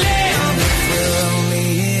wanna live. If we're only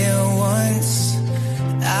here once,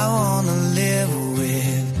 I wanna live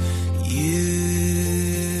with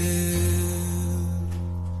you.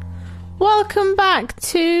 Welcome back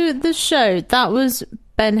to the show. That was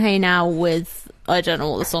Ben Haynow with, I don't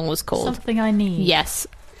know what the song was called. Something I Need. Yes.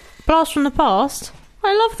 Blast from the Past.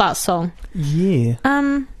 I love that song. Yeah.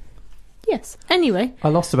 Yes. Anyway. I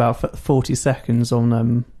lost about 40 seconds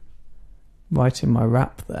on writing my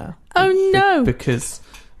rap there. Oh no. Because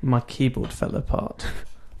my keyboard fell apart.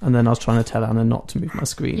 And then I was trying to tell Anna not to move my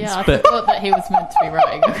screens. Yeah, I forgot that he was meant to be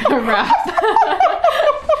writing a rap.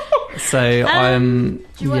 So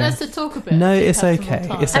do you want us to talk a bit? No, it's okay.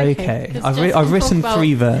 It's okay. I've written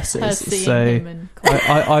 3 verses, so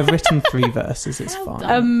I've written 3 verses. It's fine.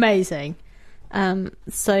 Amazing.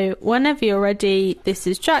 So whenever you're ready, this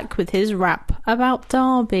is Jack with his rap about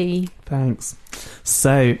Derby. Thanks.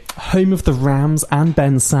 So, home of the Rams and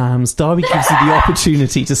Ben Sams, Derby gives you the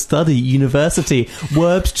opportunity to study, university,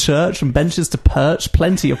 Werbed church and benches to perch,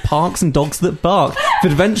 plenty of parks and dogs that bark. For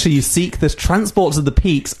adventure you seek, there's transport to the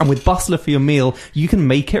peaks, and with Bustler for your meal, you can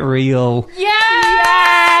make it real.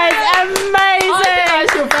 Yes! Amazing! I think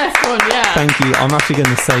that's your best one, yeah. Thank you. I'm actually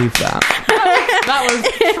going to save that. That was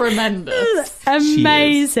tremendous.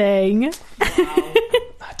 Amazing.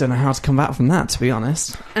 I don't know how to come back from that, to be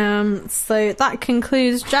honest. So that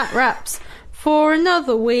concludes Jack Raps for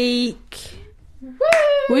another week. Woo!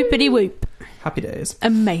 Whoopity whoop. Happy days.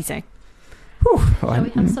 Amazing. Shall we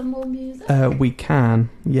have some more music? We can,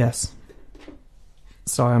 yes.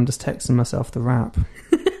 Sorry, I'm just texting myself the rap.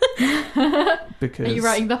 Because, are you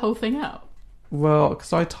writing the whole thing out? Well,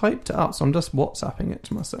 because I typed it up, so I'm just WhatsApping it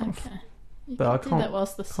to myself. Okay. But I can't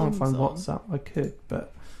find WhatsApp. I could,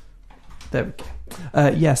 but there we go.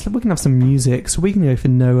 Yes, we can have some music. So we can go for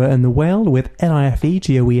Noah and the Whale with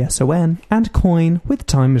LIFEGOESON and Coin with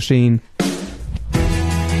Time Machine.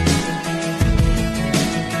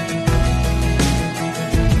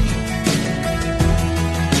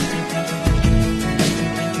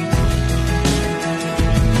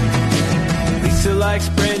 Lisa likes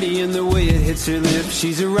brandy and the way it hits her lips.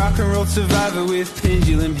 She's a rock and roll survivor with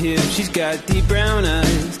pendulum hips. She's got deep brown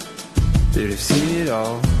eyes that have seen it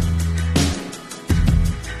all.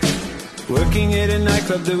 Working at a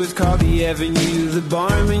nightclub that was called the Avenue. The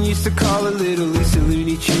barman used to call her Little Lisa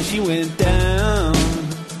Looney Tunes. She went down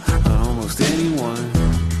on almost anyone.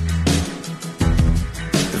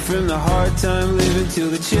 But from the hard time living till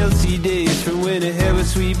the Chelsea days, from when her hair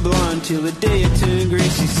was sweet blonde till the day it turned grey,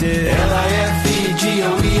 she said LIFEGOESON.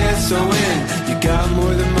 You got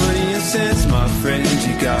more than money and sense, my friend.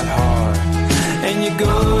 You got heart and you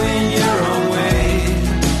go in your own way.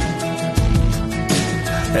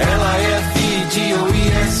 LIFEGOESON.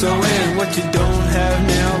 What you don't have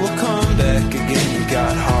now will come back again. You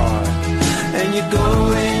got heart and you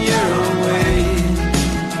go in your own way.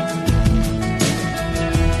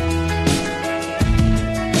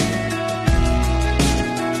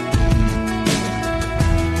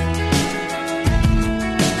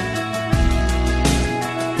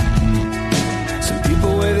 Some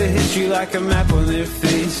people wear the history like a map on their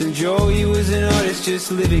face, and Joey was an artist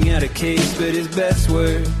just living out a case, but his best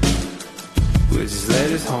work was his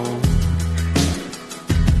letters home.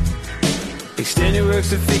 Extended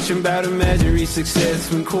works of fiction about imaginary success,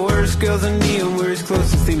 when chorus girls and neon were his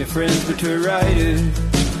closest thing to friends. But to a writer,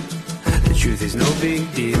 the truth is no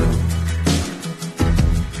big deal.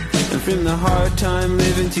 And from the hard time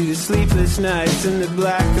living to the sleepless nights, and the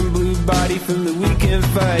black and blue body from the weekend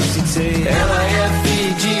fights, he'd say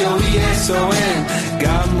LIFEGOESON.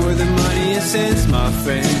 Got more than money and sense, my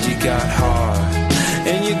friend. You got heart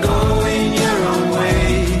and you go in your own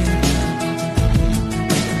way.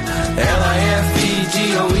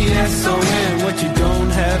 LIFEGOESON. What you don't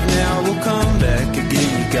have now will come back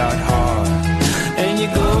again. You got heart and you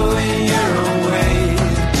go in your own way.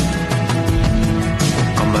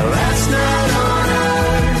 On my last night on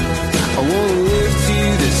earth, I wanna live to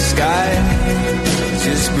the sky,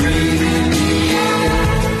 just breathing the air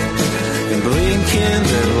and blinking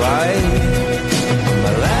the light. On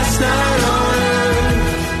my last night on earth,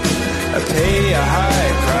 I pay a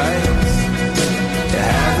high price to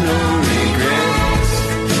have no regrets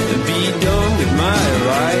and be done with my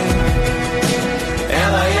life.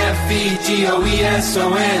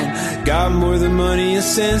 LIFEGOESON. Got more than money and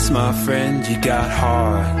sense, my friend. You got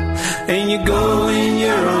heart and you go in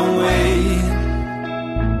your own way.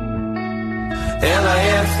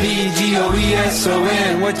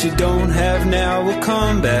 LIFEGOESON. What you don't have now will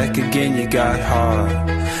come back again. You got heart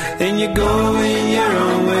and you go in your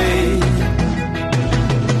own way.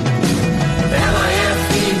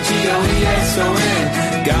 LIFEGOESON.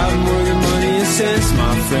 Got more than money and sense,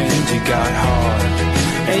 my friend. You got heart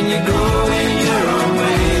and you go in your own way.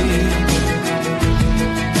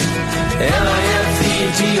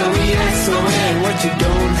 LIFEGOESON. What you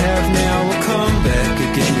don't have now will come back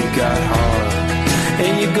again. You got heart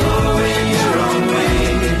and you go in your own way.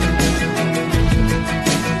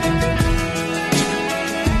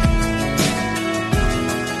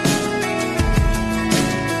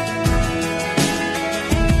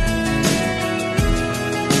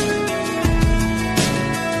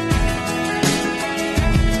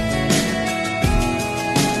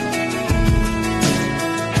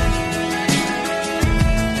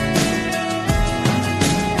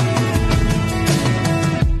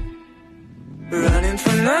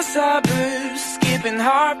 moving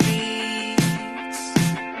heartbeats,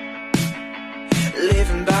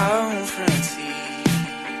 living by own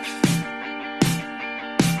frontiers,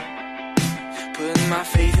 putting my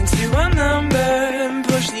faith into a number and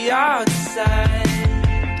push the odds aside.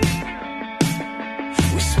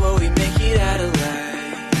 We slowly make it out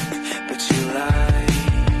alive, but you lied.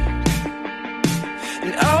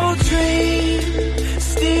 An old dream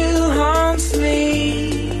still haunts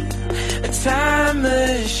me, a time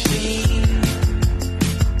machine.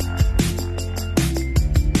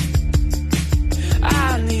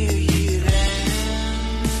 I knew you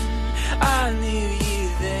then, I knew you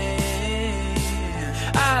then,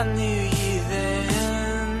 I knew you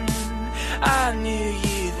then, I knew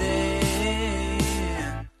you then.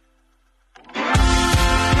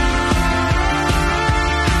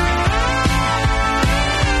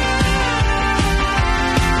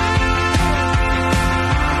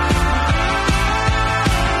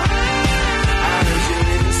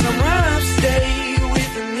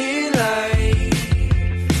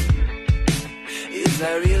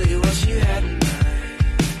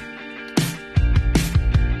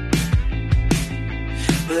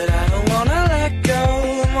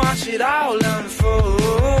 It all unfold.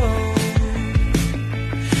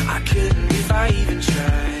 I couldn't if I even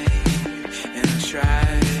tried, and I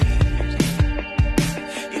tried.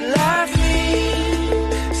 You left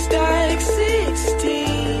me stuck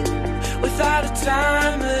 16 without a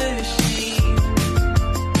time machine.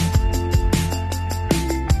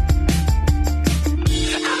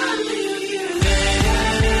 I knew you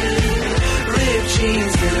then, ripped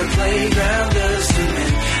jeans in a playground of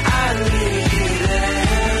cement. I knew you then,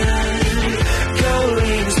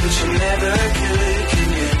 rings, but you never could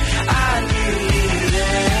commit. I knew you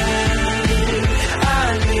then, I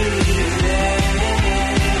knew you then,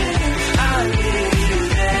 I knew you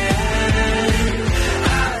then, I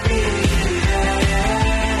knew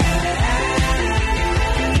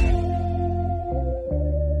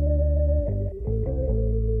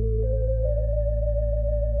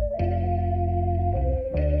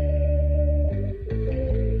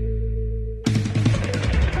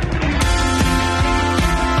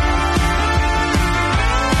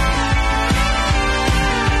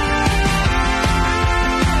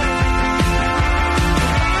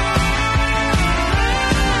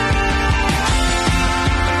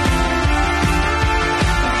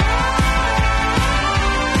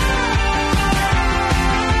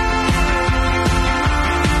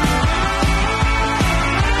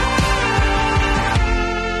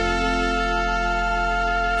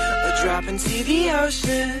into the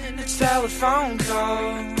ocean, a telephone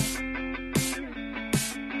call,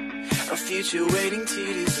 a future waiting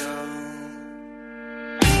to dissolve.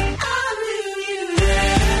 I knew you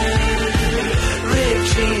then, ripped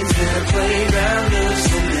jeans in a playground of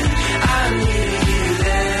cement. I knew you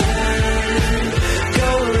then,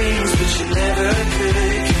 gold rings but you never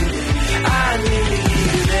could commit. I knew you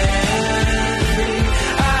then,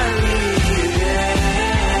 I knew you then,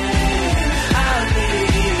 I knew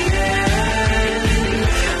you then.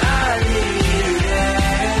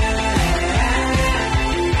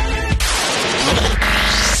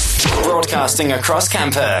 Broadcasting across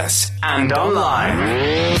campus and online.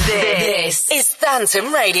 This is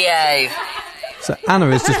Phantom Radio. So Anna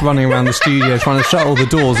is just running around the studio trying to shut all the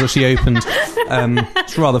doors that she opened.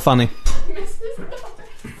 It's rather funny.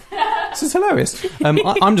 This is hilarious.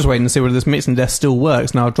 I'm just waiting to see whether this mixing desk still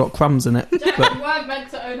works now I've dropped crumbs in it. Jack, you weren't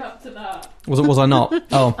meant to own up to that. Was I not?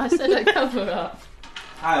 Oh. I said a cover up.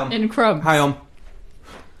 Hang on. In crumbs. Hang on.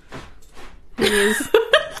 He is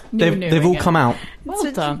They've all come out.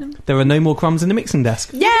 Well done. There are no more crumbs in the mixing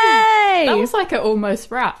desk. Yay! That was like an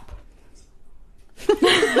almost wrap.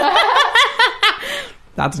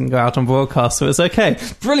 That didn't go out on broadcast, so it's okay.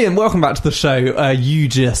 Brilliant. Welcome back to the show. You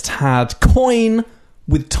just had Coin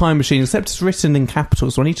with Time Machine, except it's written in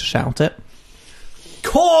capitals, so I need to shout it.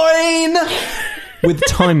 Coin with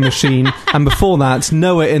Time Machine. And before that,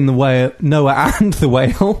 Noah and the Whale.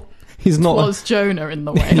 He's not. Was Jonah in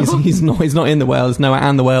the whale? He's not in the whale. It's Noah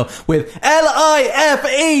and the Whale with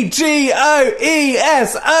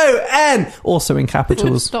LIFEGOESON, also in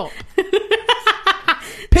capitals. Stop.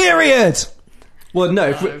 Period. Well, no,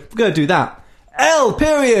 if we're going to do that. L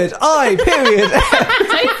period I period F.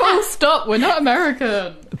 Say full stop. We're not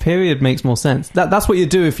American. Period makes more sense. That's what you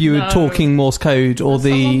do if you were talking Morse code or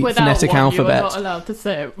the phonetic alphabet. You're not allowed to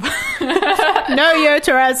say it. No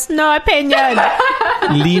uterus, no opinion.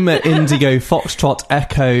 Lima, Indigo, Foxtrot,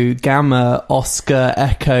 Echo, Gamma, Oscar,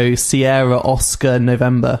 Echo, Sierra, Oscar,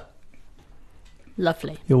 November.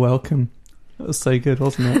 Lovely. You're welcome. That was so good,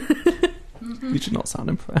 wasn't it? You should not sound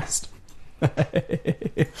impressed.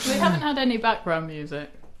 We haven't had any background music.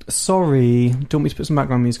 Sorry. Do you want me to put some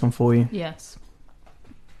background music on for you? Yes.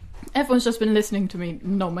 Everyone's just been listening to me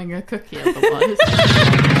nomming a cookie otherwise.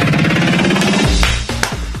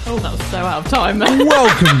 Oh, that was so out of time.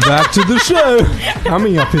 Welcome back to the show.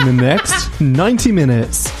 Coming up in the next 90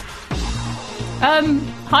 minutes.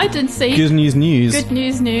 Hide and seek. Good news. Good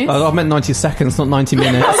news. Oh, I meant 90 seconds, not 90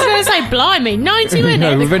 minutes. I was going to say, blimey, 90 minutes.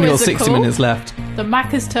 No, we've only got Quizzical. 60 minutes left. The Mac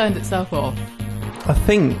has turned itself off. I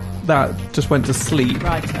think that just went to sleep.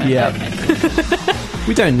 Right. Yeah. Okay.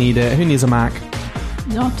 We don't need it. Who needs a Mac?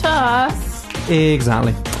 Not us.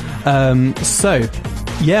 Exactly. So,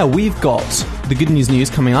 yeah, we've got the good news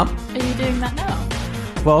coming up. Are you doing that now?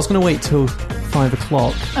 Well, I was going to wait till 5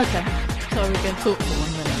 o'clock. Okay. So we're going to talk for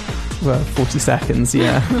 1 minute. Well, 40 seconds,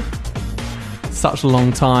 yeah. Such a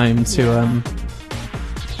long time to...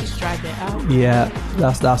 Just drag it out. Yeah,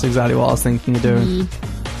 that's exactly what I was thinking of doing.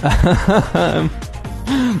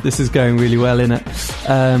 This is going really well, innit?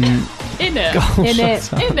 In it. Gosh, In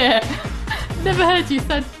it. Never heard you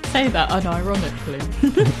say that unironically.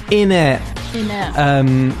 In it. In it.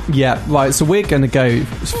 Yeah, right, so we're going to go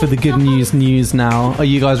for the good news now. Are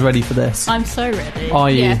you guys ready for this? I'm so ready. Are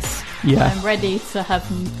you? Yes. Yeah. I'm ready to have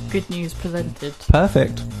good news presented.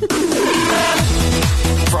 Perfect.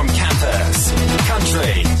 From campus,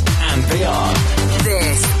 country, and beyond.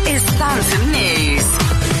 This is Phantom News.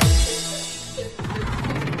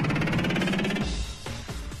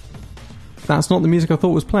 That's not the music I thought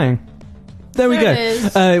was playing. There we There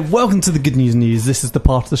it go. Welcome to the good news. This is the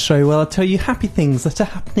part of the show where I'll tell you happy things that are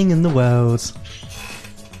happening in the world.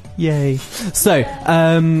 Yay. So,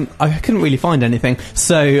 I couldn't really find anything.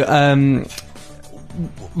 So,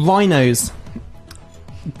 rhinos.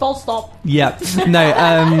 Full stop. Yeah.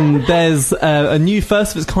 No, there's a new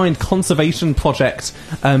first of its kind conservation project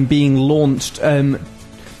being launched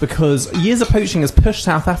because years of poaching has pushed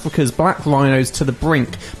South Africa's black rhinos to the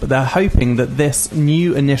brink, but they're hoping that this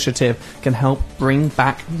new initiative can help bring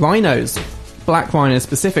back rhinos. Black rhinos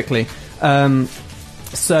specifically.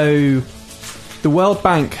 So the World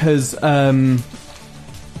Bank has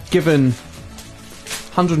given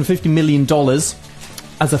 $150 million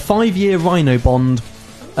as a 5-year rhino bond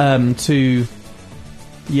to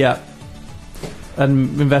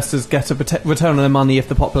and investors get a return on their money if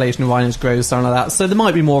the population of rhinos grows, something like that. So there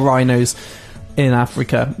might be more rhinos in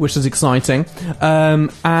Africa, which is exciting.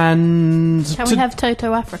 And Can we have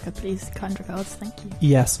Toto Africa, please? Kind regards, thank you.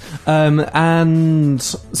 Yes. And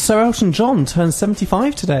Sir Elton John turns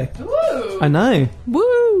 75 today. Woo! I know.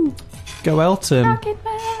 Woo! Go Elton. Rocket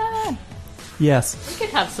Man! Yes. We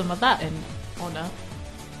could have some of that in honour.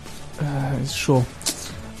 Sure.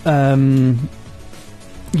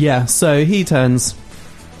 Yeah, so he turns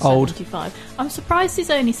old. 75. I'm surprised he's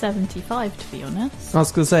only 75, to be honest. I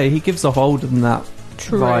was going to say, he gives off older than that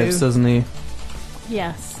vibes, doesn't he?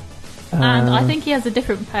 Yes. And I think he has a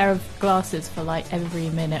different pair of glasses for like every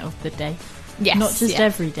minute of the day. Yes. Not just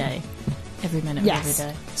every day. Every minute of every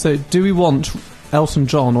day. So, do we want Elton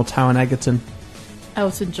John or Taron Egerton?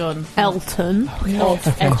 Elton John. Elton.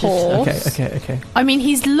 Of course. Okay. I mean,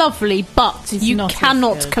 he's lovely, but He's you not as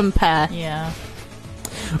cannot good. compare. Yeah.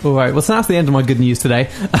 All right, well, so that's the end of my good news today,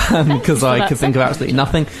 because I could think of absolutely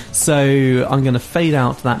nothing. So I'm going to fade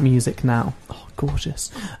out that music now. Oh,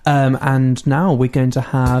 gorgeous. And now we're going to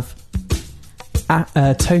have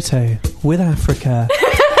Toto with Africa.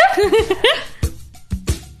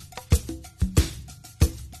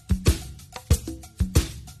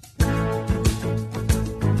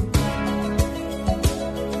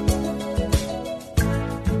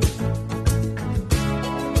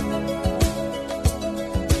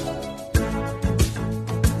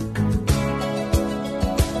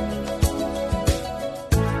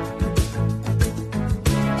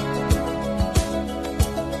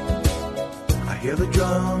 Hear the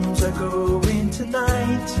drums echoing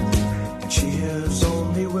tonight, and she hears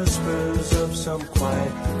only whispers of some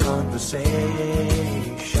quiet conversation.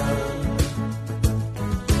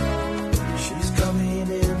 She's coming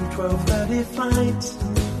in 12:30 flight.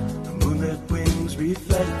 The moonlit wings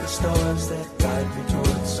reflect the stars that guide me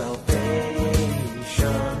towards salvation.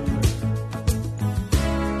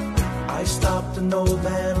 I stopped an old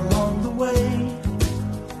man along the way,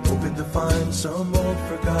 hoping to find some old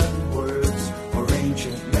forgotten words or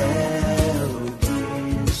ancient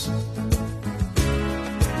melodies.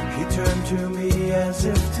 He turned to me as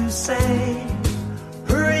if to say,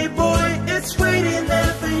 hurry boy, it's waiting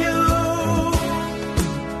there for you.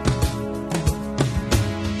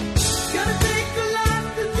 Gonna take a lot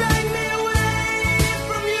to drag me away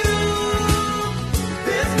from you.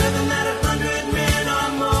 There's nothing that 100 men or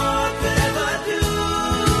more could ever do.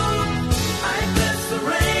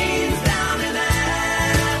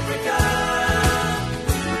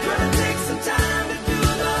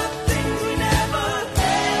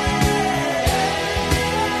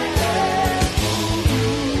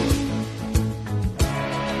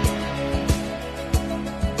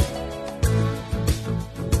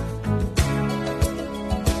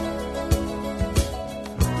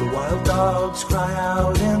 The wild dogs cry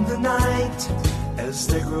out in the night as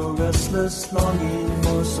they grow restless, longing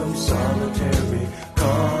for some solitary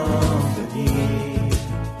company.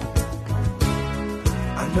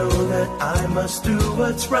 I know that I must do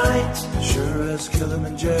what's right, sure as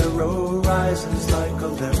Kilimanjaro rises like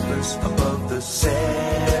Olympus above the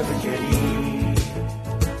Serengeti.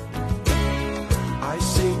 I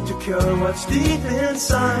seek to cure what's deep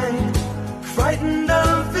inside, frightened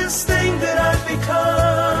of this thing that I've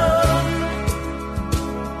become.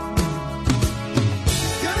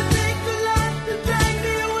 Gonna take a lot to drag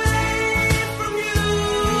me away from you.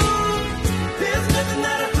 There's nothing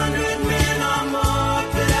that 100 men or more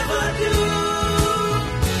could ever do.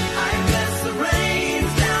 I guess the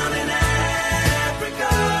rain's down in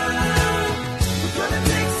Africa. We're gonna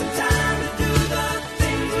take some time to do the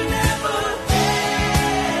things we never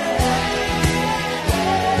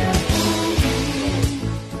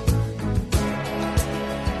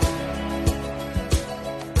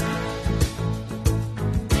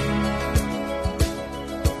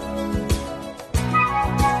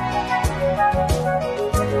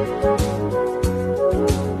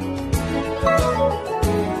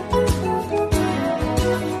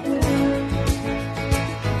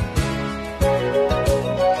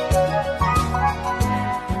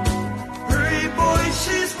Hurry, boy,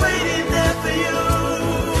 she's waiting there for you.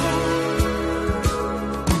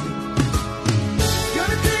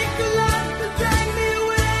 Gonna take a lot to drag me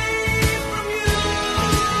away from you.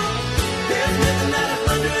 There's nothing that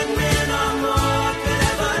 100 men or more could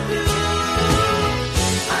ever do.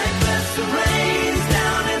 I guess the rain's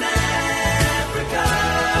down in Africa.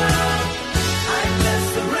 I guess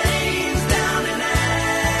the rain's down in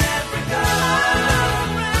Africa.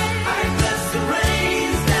 I guess the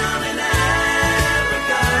rain's down in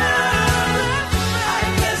Africa. I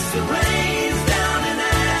guess the rain's down in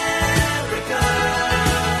Africa.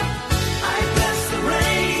 I guess the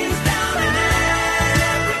rain's down in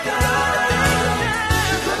Africa.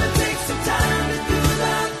 We're gonna take some time to do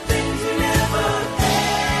the things we never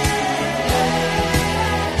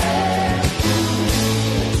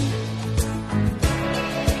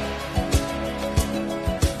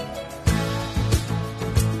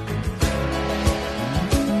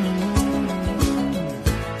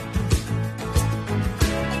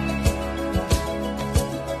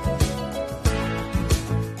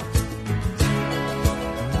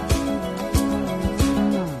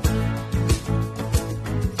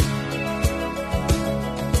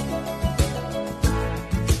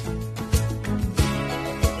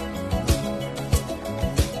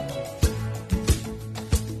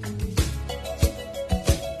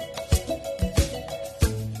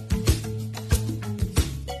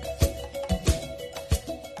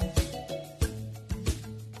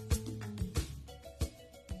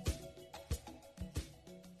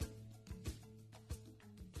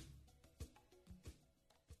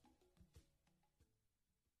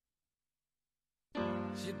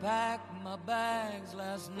She packed my bags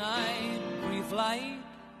last night, pre-flight.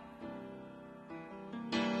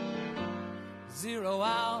 0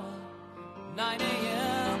 hour, 9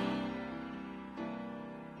 a.m.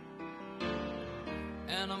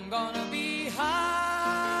 And I'm gonna be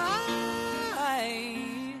high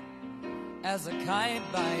as a kite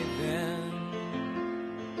by then.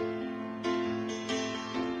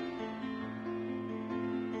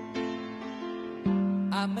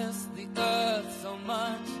 I miss the earth so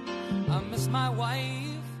much, I miss my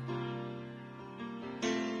wife.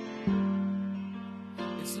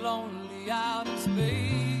 It's lonely out in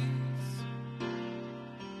space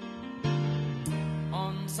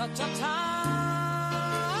on such a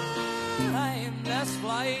timeless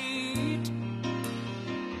flight.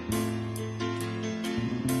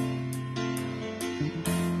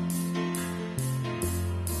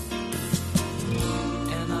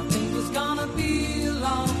 And I think it's gonna be a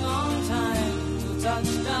long, long time till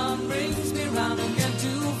touchdown brings me round again to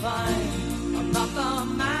find I'm not the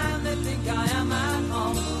man they think I am at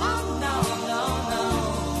home. Oh no, no, no,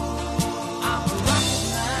 I'm a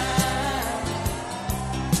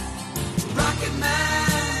rocket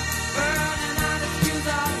man, burning out his fuse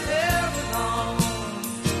out there alone.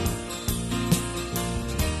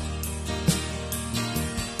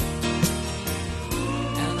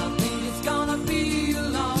 And I think it's gonna be a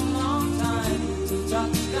long, long time till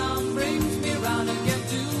touchdown brings me round again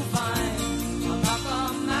to find I'm not the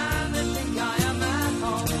man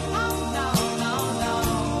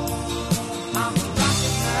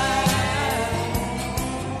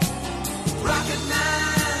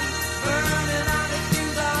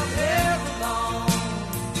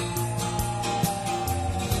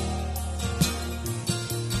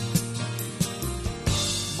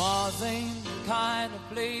Ours ain't the kind of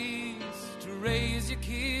place to raise your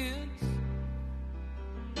kids.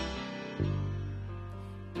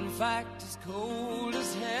 In fact, it's cold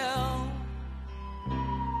as hell.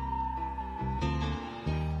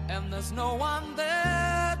 And there's no one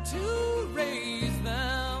there to raise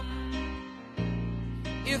them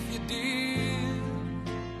if you did.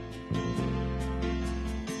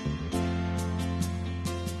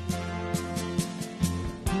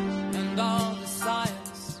 And all the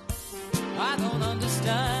science I don't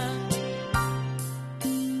understand.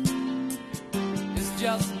 It's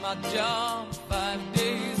just my job 5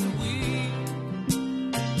 days a week.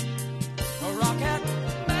 A rocket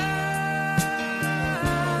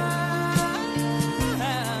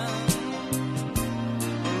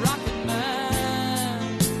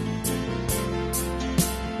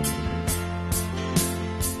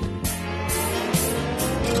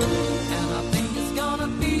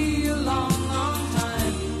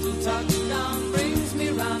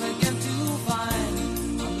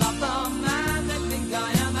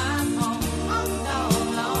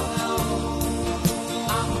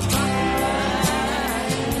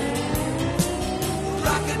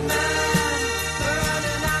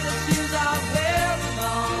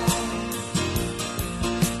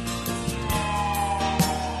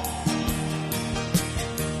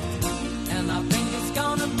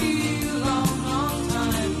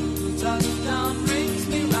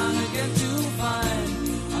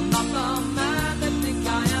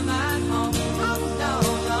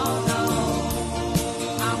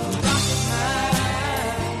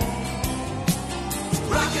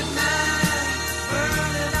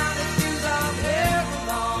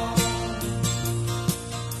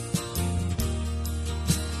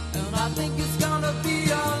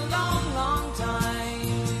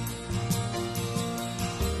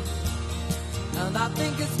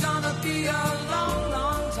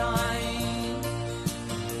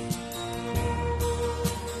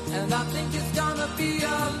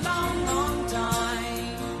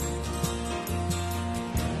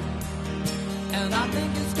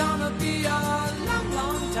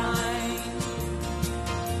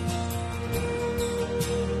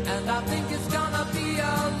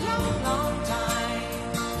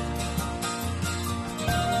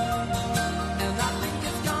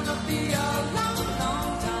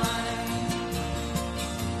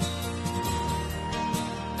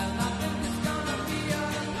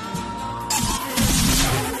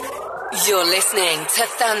You're listening to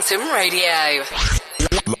Phantom Radio.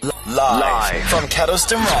 Live from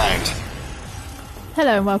Kettleston Road.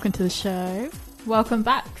 Hello and welcome to the show. Welcome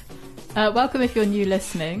back. Welcome if you're new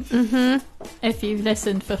listening. Mm-hmm. If you've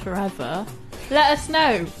listened for forever, let us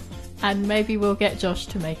know. And maybe we'll get Josh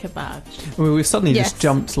to make a badge. I mean, we've suddenly just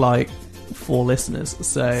jumped like 4 listeners,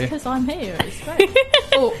 so... Because I'm here, it's great.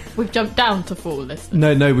 Oh, we've jumped down to 4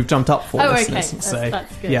 listeners. No, we've jumped up 4 listeners. Okay, So,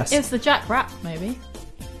 that's good. yes. It's the Jack rap, maybe.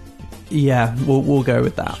 Yeah, we'll go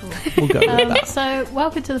with that. Sure. We'll go with that. So,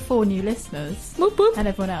 welcome to the 4 new listeners. Boop, boop. And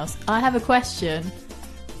everyone else. I have a question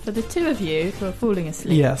for the 2 of you who are falling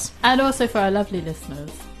asleep. Yes. And also for our lovely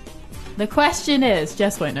listeners. The question is,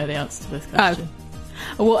 Jess won't know the answer to this question.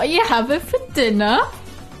 What are you having for dinner?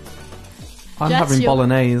 I'm having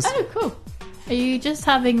bolognese. Oh, cool. Are you just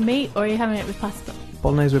having meat or are you having it with pasta?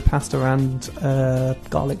 Bolognese with pasta and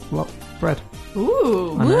garlic bread.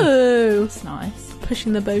 Ooh. Woo. That's nice.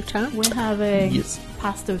 Pushing the boat out. We're having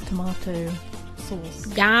pasta with tomato sauce.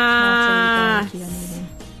 Yeah.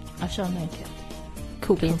 I shall make it.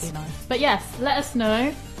 Cool It'll beans. be nice. But yes, let us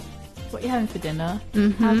know what you're having for dinner.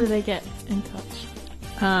 Mm-hmm. How do they get in touch?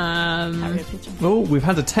 Carry a picture. Oh, we've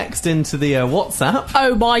had a text into the WhatsApp.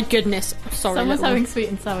 Oh my goodness. Sorry. Someone's having sweet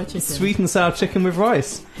and sour chicken. Sweet and sour chicken with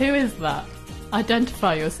rice. Who is that?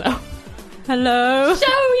 Identify yourself. Hello.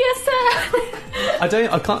 Show yourself. I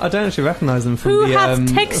don't actually recognise them from Who the have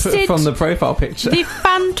texted from the profile picture. The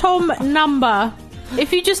Phantom number.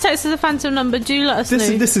 If you just texted the Phantom number, do let us know.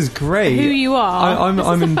 This is great. Who you are. This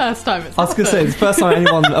is the first time it's I was going to say, it's the first time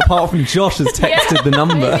anyone apart from Josh has texted the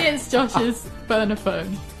number. Maybe it's Josh's burner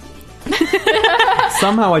phone.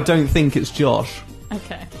 Somehow I don't think it's Josh.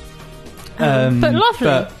 Okay. But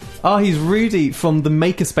lovely. He's Rudy from the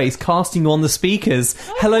Makerspace casting you on the speakers.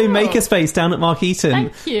 Hello, Makerspace down at Mark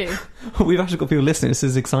Eaton. Thank you. We've actually got people listening. This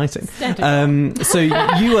is exciting. So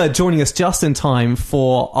you are joining us just in time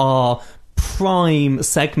for our prime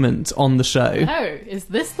segment on the show. Oh, is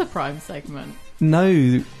this the prime segment?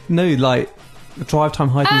 No, like Drive Time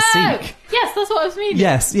Hide and Seek. Yes, that's what I was meaning.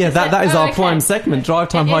 Yes, yeah, that is our prime segment, Drive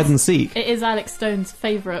Time Hide and Seek. It is Alex Stone's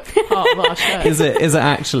favourite part of our show. Is it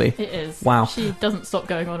actually? It is. Wow. She doesn't stop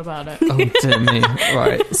going on about it. Oh, dear me.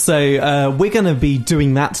 Right. So, we're going to be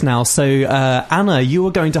doing that now. So, Anna, you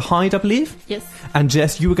were going to hide, I believe? Yes. And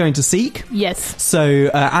Jess, you were going to seek? Yes. So,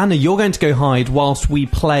 Anna, you're going to go hide whilst we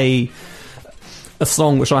play a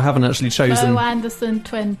song which I haven't actually chosen. Bo Anderson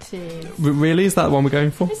 20. Really? Is that the one we're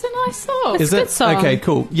going for? It's a nice song. Is it? song. Okay,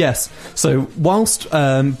 cool. Yes. So whilst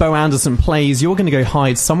Bo Anderson plays, you're going to go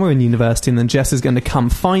hide somewhere in university, and then Jess is going to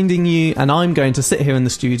come finding you, and I'm going to sit here in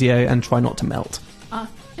the studio and try not to melt.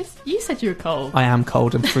 You said you were cold. I am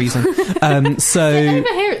cold and freezing. So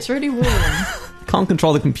over here it's really warm. Can't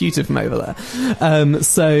control the computer from over there.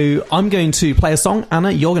 So I'm going to play a song.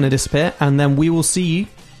 Anna, you're going to disappear, and then we will see you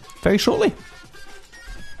very shortly.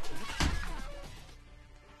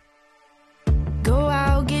 Go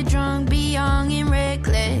out, get drunk, be young and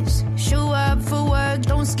reckless. Show up for work,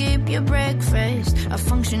 don't skip your breakfast. A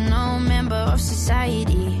functional member of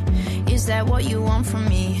society. Is that what you want from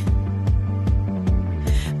me?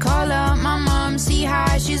 Call up my mom, see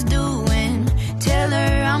how she's doing. Tell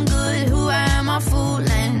her I'm good, who am I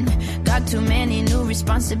fooling? Got too many new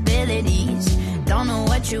responsibilities. Don't know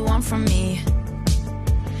what you want from me.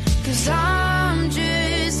 'Cause I'm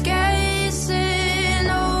just guessing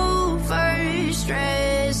over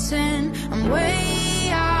stressing. I'm way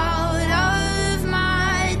out of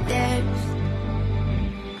my depth.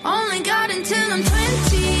 Only got until I'm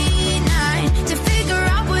 29 to figure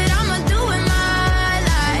out what I'ma do in my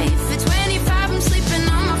life. At 25 I'm sleeping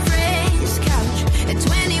on my friend's couch. At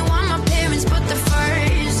 21 my parents bought the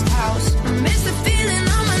first house. I miss the feeling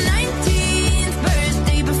on my 19th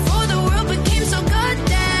birthday before the world became so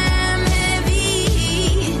goddamn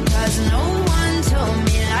heavy. 'Cause no one told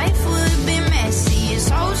me life would be messy. It's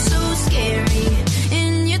all so scary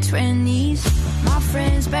in your 20s. My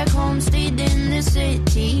friends back home stayed in the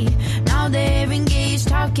city. Now they're engaged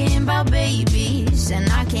talking about babies. And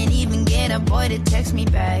I can't even get a boy to text me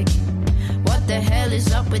back. What the hell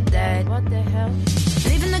is up with that? What the hell?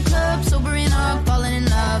 Leaving the club, sobering up, falling in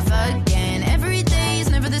love again. Every day's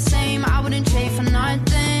never the same, I wouldn't trade for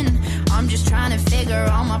nothing. I'm just trying to figure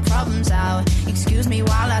all my problems out. Excuse me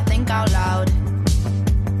while I think out loud.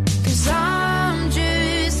 'Cause I'm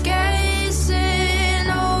just guessing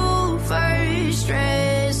over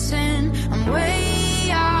stressing. I'm way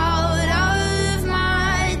out of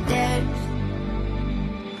my depth.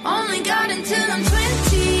 Only got until I'm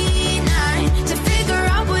 29 to figure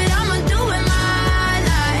out what I'ma do in my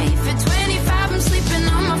life. At 25 I'm sleeping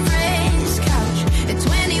on my friend's couch. At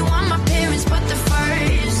 21 my parents bought the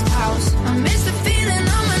first house. I miss the feeling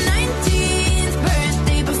on my 19th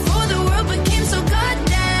birthday before the world became so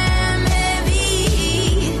goddamn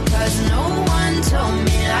heavy. 'Cause no one told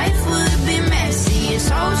me life would be messy. It's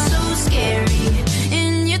all so scary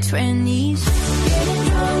in your 20s. Getting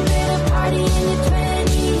drunk at a party in your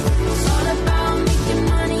 20s. It's all about making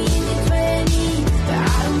money in your 20s. But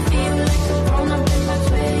I don't feel like a grown up in my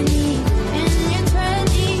 20s. In your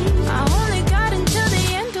 20s. I only got until the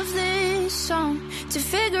end of this song to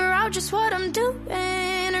figure out just what I'm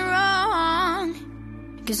doing wrong.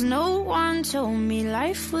 'Cause no one told me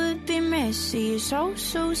life would be messy. It's all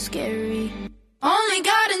so scary. Only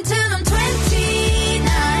got until I'm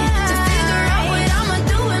 29 to figure out what I'ma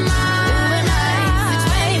do in my life. At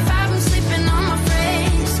 25 I'm sleeping on my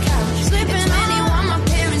friend's couch. Sleeping at 21 my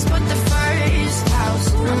parents bought the first house.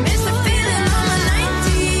 I miss the feeling on my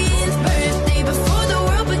 19th birthday before the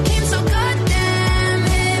world became so goddamn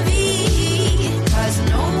heavy. 'Cause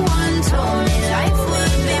no one told me life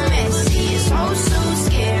would be messy. It's all so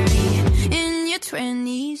scary in your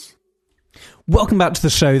 20s. Welcome back to the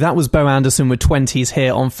show. That was Bo Anderson with 20s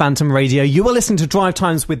here on Phantom Radio. You are listening to Drive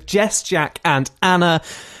Times with Jess, Jack and Anna,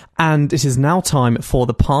 and it is now time for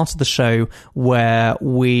the part of the show where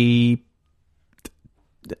we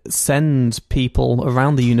send people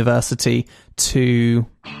around the university to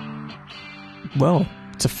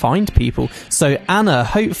find people. So Anna,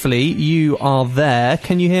 hopefully you are there.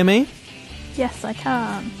 Can you hear me? Yes, I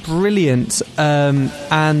can. Brilliant.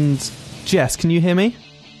 And Jess, can you hear me?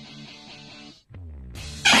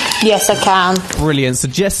 Yes, I can. Brilliant. So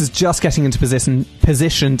Jess is just getting into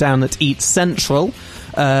position down at Eat Central,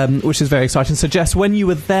 which is very exciting. So Jess, when you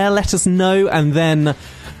were there, let us know, and then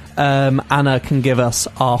Anna can give us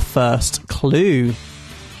our first clue.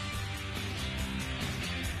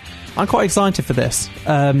 I'm quite excited for this,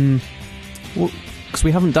 because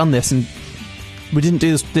we haven't done this, and we didn't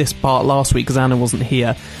do this part last week because Anna wasn't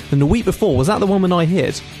here. And the week before, was that the one when I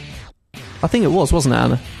hid? I think it was, wasn't it,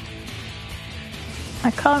 Anna?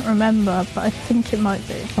 I can't remember, but I think it might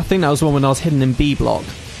be. I think that was one when I was hidden in B block.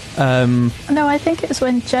 No, I think it was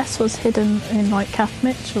when Jess was hidden in, like, Kath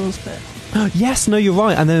Mitchell's bit. Yes, no, you're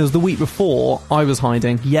right. And then it was the week before I was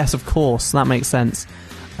hiding. Yes, of course. That makes sense.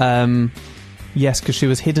 Yes, because she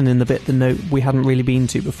was hidden in the bit that we hadn't really been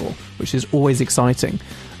to before, which is always exciting.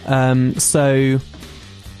 So,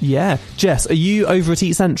 yeah. Jess, are you over at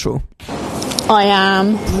Eat Central? I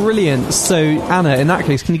am. Brilliant. So, Anna, in that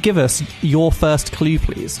case, can you give us your first clue,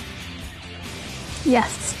 please?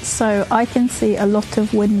 Yes, so I can see a lot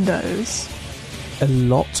of windows. A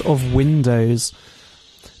lot of windows.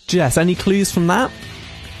 Jess, any clues from that?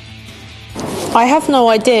 I have no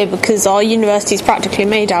idea because our university is practically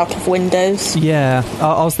made out of windows. Yeah,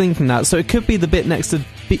 I was thinking that. So it could be the bit next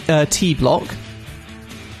to T block,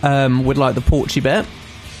 with like the porchy bit,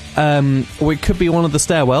 or it could be one of the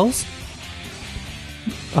stairwells.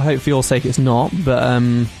 I hope for your sake it's not, but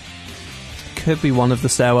could be one of the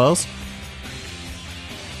stairwells.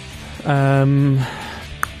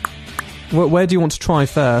 Where do you want to try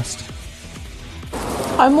first?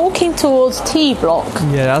 I'm walking towards T block.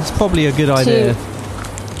 Yeah, that's probably a good idea.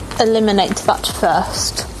 To eliminate that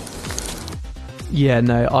first. Yeah,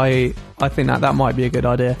 no, I think that might be a good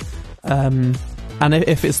idea. And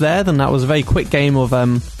if it's there, then that was a very quick game of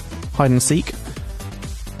hide and seek.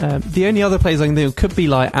 The only other place I can think could be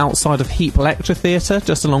like outside of Heap Lecture Theatre,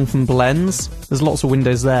 just along from Blends. There's lots of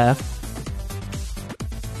windows there.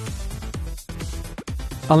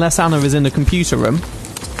 Unless Anna is in a computer room,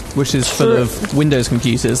 which is full of Windows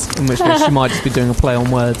computers, in which case she might just be doing a play on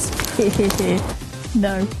words.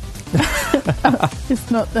 No. It's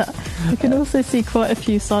not that. You can also see quite a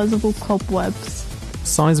few sizable cobwebs.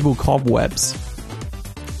 Sizable cobwebs.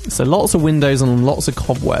 So lots of windows and lots of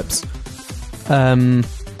cobwebs.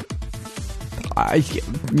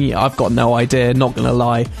 I've got no idea, not going to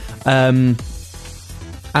lie.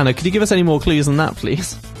 Anna, could you give us any more clues than that,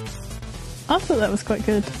 please? I thought that was quite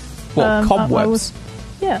good. What, cobwebs?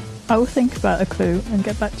 I will think about a clue and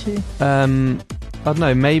get back to you. I don't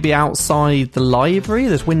know, maybe outside the library?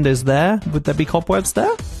 There's windows there. Would there be cobwebs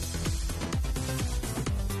there?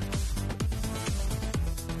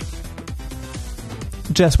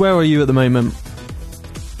 Jess, where are you at the moment?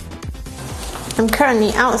 I'm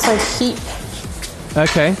currently outside Heap.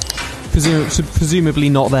 Okay. Presumably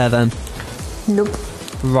not there then? Nope.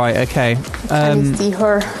 Right, okay. I see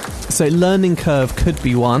her. So learning curve could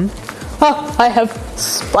be one. Oh,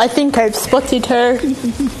 I think I've spotted her.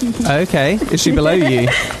 Okay. Is she below you?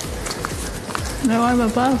 No, I'm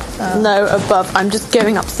above. No, above. I'm just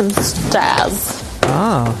going up some stairs.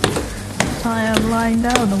 Ah. I am lying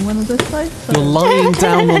down on one of the sofas. You're lying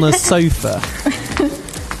down on a sofa.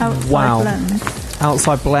 Outside Blends.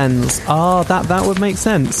 Outside Blends. Ah, that would make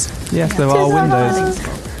sense. Yes, there are windows.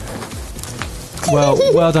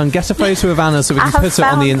 Well done. Get a photo of Anna so we can put it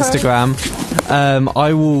on the Instagram.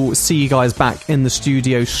 I will see you guys back in the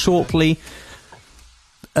studio shortly.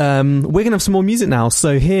 We're going to have some more music now.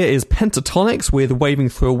 So here is Pentatonics with Waving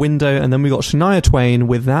Through a Window, and then we got Shania Twain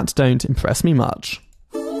with That Don't Impress Me Much.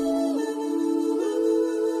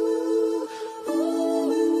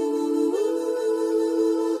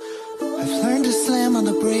 I've learned to slam on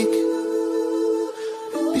the brake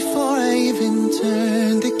before I even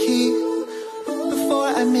turn the key. Before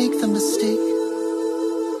I make the mistake,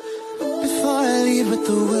 before I lead with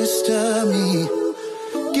the worst of me,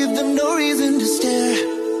 give them no reason to stare.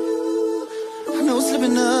 No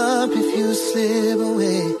slipping up if you slip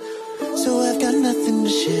away. So I've got nothing to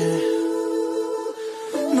share.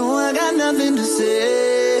 No, I got nothing to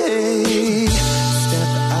say.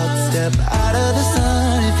 Step out of the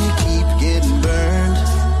sun if you keep getting burned.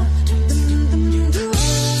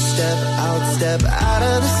 Step out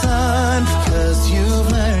of the sun because you've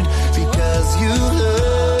learned,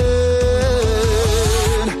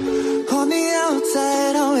 on the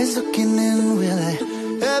outside, always looking in. Will I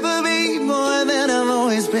ever be more than I've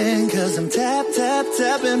always been? Cause I'm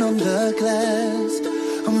tapping on the glass.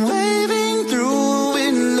 I'm waving through a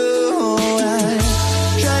window. I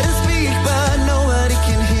try to speak but nobody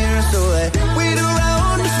can hear, so I wait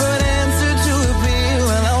around for an answer to appear.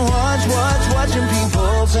 While I watching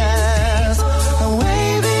people pass. I'm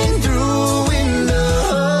waving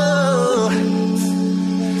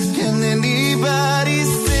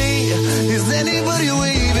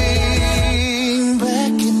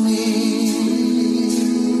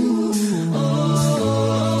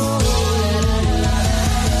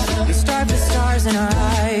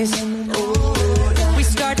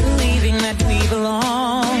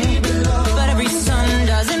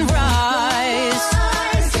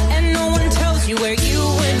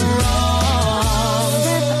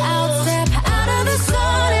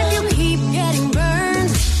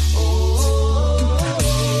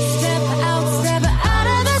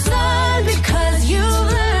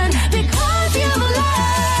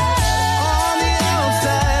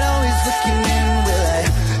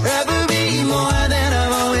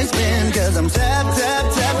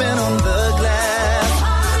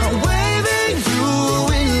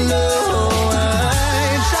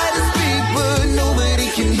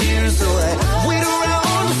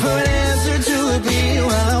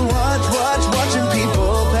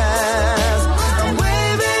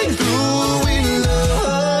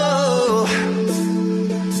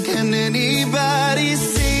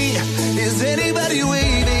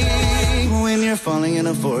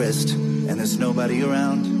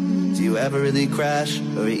around? Do you ever really crash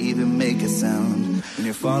or even make a sound? When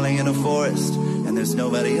you're falling in a forest and there's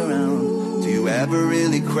nobody around, do you ever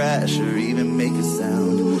really crash or even make a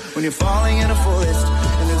sound? When you're falling in a forest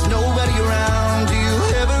and there's nobody around, do you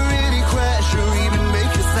ever really crash or even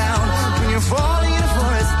make a sound? When you're falling in a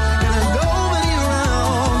forest and there's nobody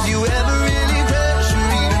around, do you ever really crash or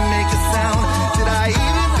even make a sound? Did I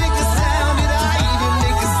even make a sound? Did I even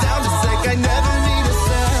make a sound? It's like I never made a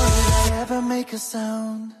sound. Did I ever make a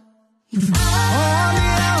sound? On the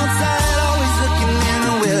outside, always looking in,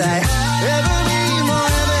 will I ever be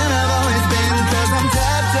more than I've always been? 'Cause I'm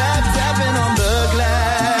tapping on the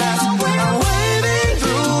glass. I'm waving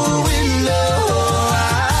through a window. I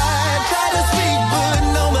try to speak, but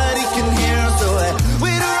nobody can hear, so I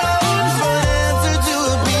wait around for an answer to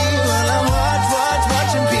appear while I'm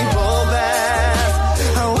watching people pass.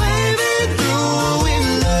 I'm waving through a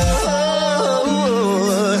window.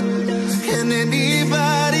 Can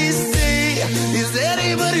anybody see? Is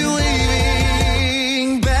anybody waving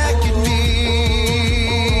back at me?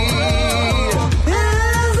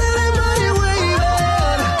 Is anybody waving?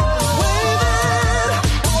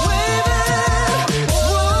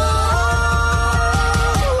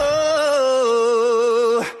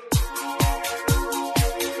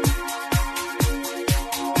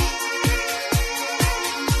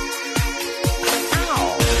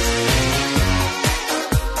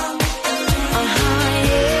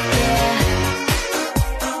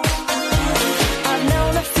 I've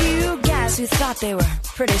known a few guys who thought they were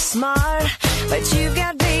pretty smart, but you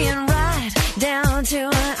got being right down to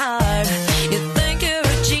an art. You think you're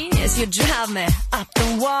a genius, you drive me up the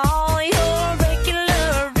wall. You're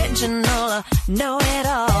regular, original,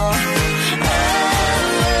 know-it-all. Oh,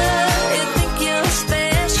 you think you're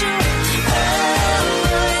special. Oh,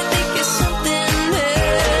 you think you're something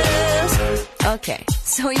else. Okay,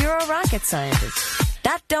 so you're a rocket scientist.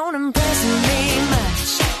 That don't impress me much.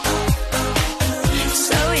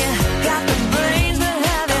 So you got the brains, but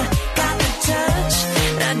have you got the touch?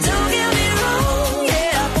 Now don't get me wrong,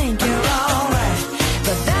 yeah, I think you're alright,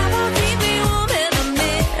 but that won't keep me warm in the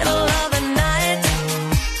middle of the night.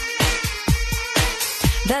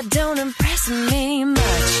 That don't impress me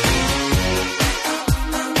much.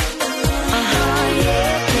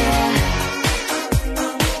 Yeah.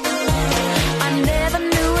 I never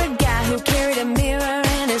knew a guy who carried a mirror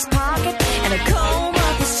in his pocket and a comb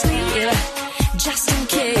up his sleeve, just in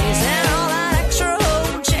case, and all that extra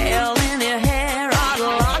old gel in your hair, I'd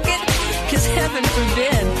lock it, 'cause heaven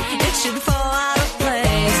forbid it should fall out of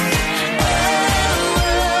place. Oh,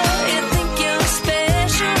 you think you're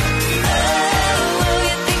special. Oh,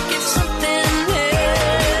 you think you're something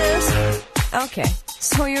else. Okay,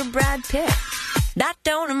 so you're Brad Pitt. That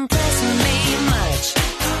don't impress me much.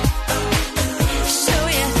 So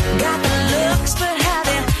you got the looks, but have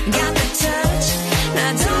you got the touch?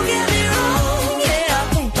 Now don't get me wrong, yeah, I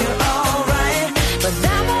think you're alright, but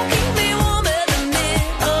that won't keep me warm in the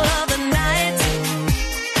middle of the night.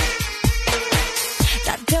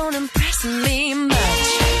 That don't impress me much.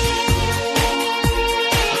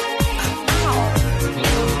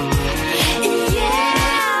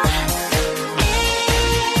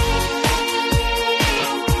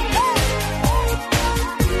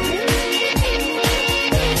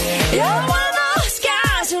 You're one of those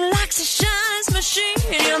guys who likes a shines machine.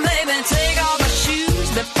 You made me take off my shoes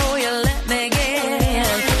before you let me get in.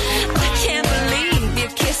 I can't believe you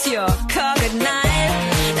kiss your car goodnight.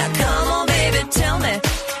 Now come on, baby, tell me,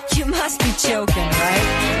 you must be joking, right?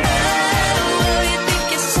 Oh, you think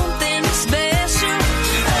you're something special.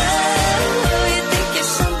 Oh, you think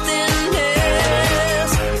you're something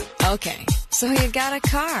else. Okay, so you got a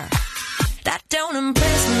car. That don't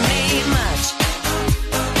impress me much.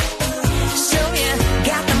 So you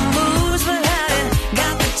got the moves, but have you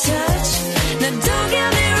got the touch? Now don't get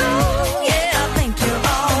me wrong, yeah, I think you're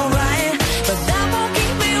alright, but that won't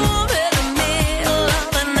keep me warm in the middle of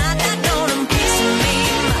the night. That don't impress me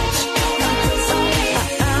much.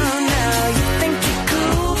 Oh no, you think you're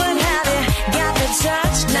cool, but have you got the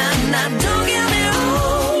touch? Now don't get me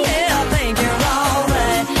wrong, yeah, I think you're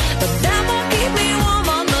alright, but that won't keep me warm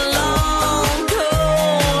on the long,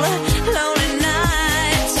 cold, lonely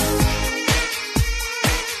nights.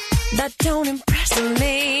 That don't impress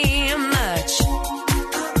me much.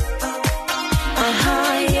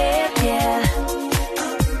 Yeah.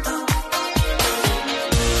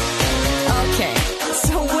 Okay,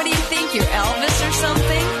 so what do you think, you're Elvis or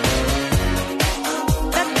something?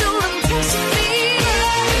 That don't impress me.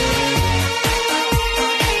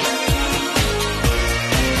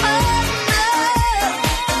 Oh no.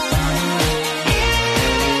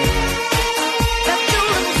 That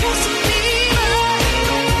don't impress me.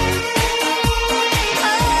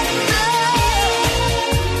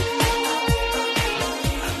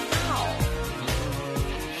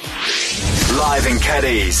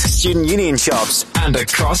 caddies, student union shops, and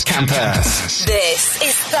across campus. This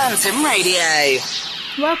is Phantom Radio.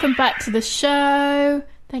 Welcome back to the show.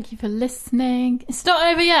 Thank you for listening. It's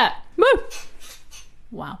not over yet. Woo!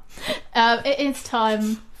 Wow. It is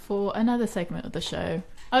time for another segment of the show.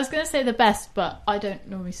 I was going to say the best, but I don't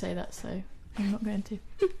normally say that, so I'm not going to.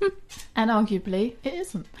 And arguably, it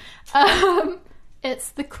isn't. It's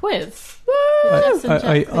the quiz.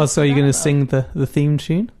 So are you going to sing the theme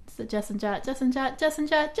tune? It's the Jess and Jack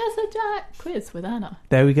quiz with Anna.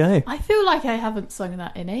 There we go. I feel like I haven't sung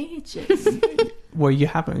that in ages. Well, you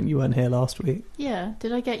haven't. You weren't here last week. Yeah.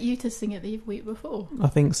 Did I get you to sing it the week before? I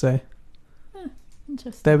think so.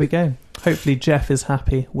 Interesting. There we go. Hopefully Jeff is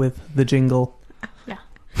happy with the jingle. Yeah.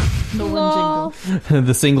 The one jingle.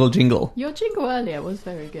 The single jingle. Your jingle earlier was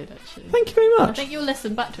very good, actually. Thank you very much. I think you'll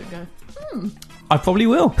listen back to it and go, I probably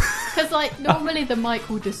will. Because, like, normally the mic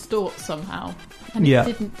will distort somehow. And it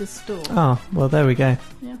didn't distort. Oh, well, there we go.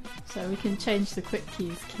 Yeah. So we can change the quick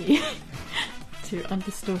keys key to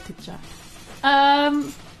undistorted Jack.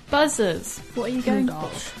 Buzzers. What are you going for?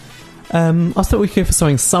 I thought we could go for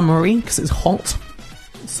something summery because it's hot.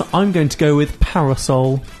 So I'm going to go with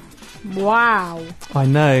parasol. Wow. I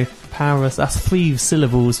know. Paras. That's 3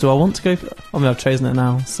 syllables. Do I want to go for... I mean, I've chosen it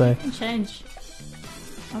now, so... You can change.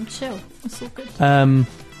 I'm chill. It's all good.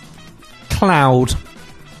 Cloud.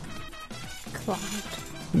 Cloud.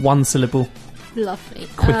 1 syllable. Lovely.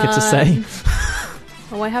 Quicker to say.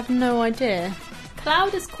 Oh, I have no idea.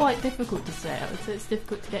 Cloud is quite difficult to say. I would say it's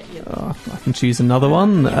difficult to get you. Oh, I can choose another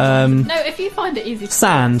one. No, if you find it easy to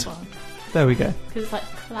sand. say, it's fine. There we go. Because it's like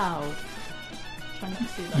cloud. Trying to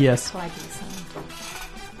do like yes. a claggy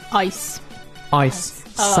sound. Ice. Ice.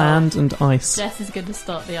 Sand and ice. Jess is going to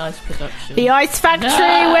start the ice production. The ice factory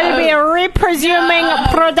will be resuming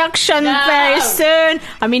production very soon.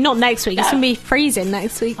 I mean, not next week. It's going to be freezing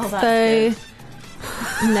next week. So,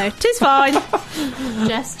 no, it is fine.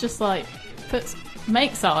 Jess just like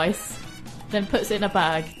makes ice, then puts it in a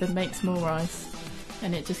bag, then makes more ice,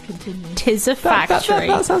 and it just continues. 'Tis a factory.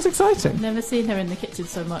 That sounds exciting. I've never seen her in the kitchen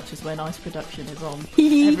so much as when ice production is on.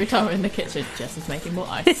 Every time we're in the kitchen, Jess is making more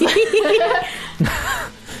ice.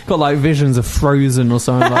 Got like visions of Frozen or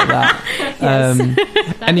something like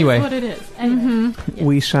that. Anyway, is what it is. Anyway.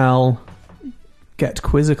 We shall get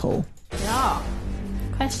quizzical. Yeah.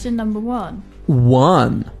 Question number 1.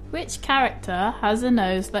 1. Which character has a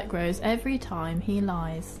nose that grows every time he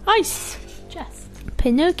lies? Ice. Jess.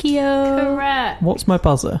 Pinocchio. Correct. What's my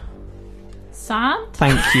buzzer? Sand.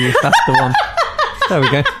 Thank you. That's the one. There we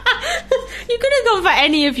go. You could have gone for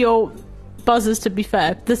any of your buzzers, to be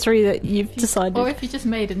fair. The 3 that you've decided. Or if you just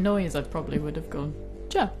made a noise, I probably would have gone,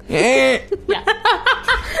 Jack. Yeah.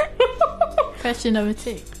 Question number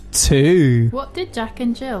 2. 2. What did Jack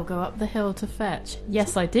and Jill go up the hill to fetch?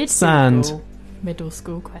 Yes, I did. Sand. Google middle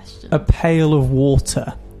school question. A pail of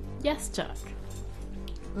water. Yes, Jack.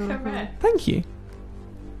 Correct. Thank you.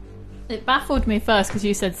 It baffled me first because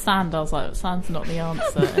you said sand. I was like, sand's not the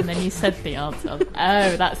answer. And then you said the answer. I was like,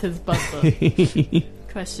 oh, that's his buzzer.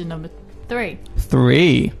 Question number 3.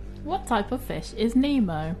 3. What type of fish is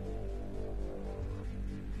Nemo?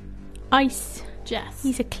 Ice. Jess.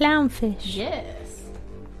 He's a clownfish. Yes.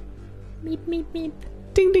 Meep, meep, meep.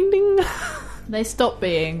 Ding, ding, ding. They stopped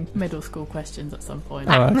being middle school questions at some point.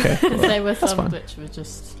 Oh, okay. Because there were some which were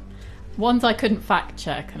just... Ones I couldn't fact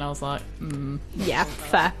check, and I was like, Yeah,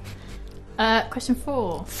 fair. Question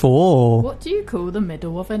 4. 4. What do you call the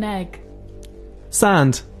middle of an egg?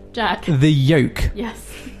 Sand. Jack. The yolk.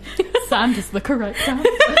 Yes. Sand is the correct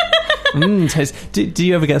answer. Taste. Do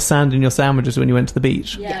you ever get sand in your sandwiches when you went to the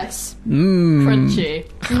beach? Yes. Crunchy.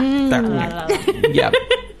 Yeah.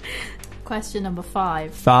 Question number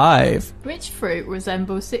 5. 5. Which fruit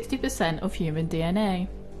resembles 60% of human DNA?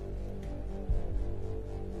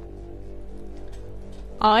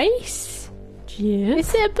 Ice? Yes.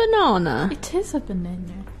 Is it a banana? It is a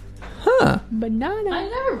banana. Huh. Banana. I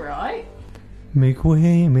know, right? Make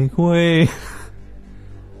way, make way.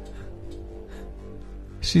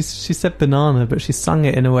 She said banana, but she sung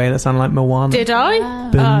it in a way that sounded like Moana. Did I?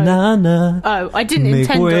 Banana. Oh, I didn't make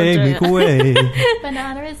intend way, on doing make way.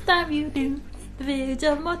 Banana is time you do. The village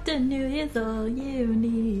of Montanu is all you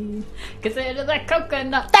need. Consider the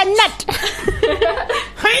coconut. The nut!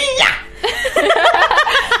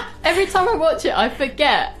 Every time I watch it, I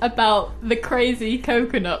forget about the crazy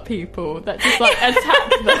coconut people that just like attack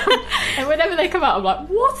them. And whenever they come out, I'm like,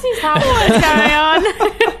 what is happening? What's going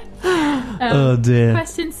on? Oh dear.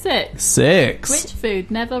 Question 6. 6. Which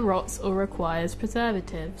food never rots or requires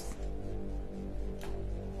preservatives?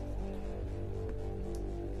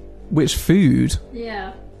 Which food?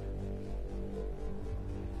 Yeah.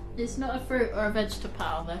 It's not a fruit or a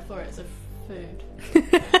vegetable, therefore it's a food.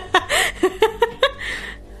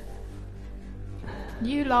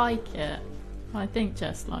 You like it. I think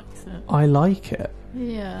Jess likes it. I like it.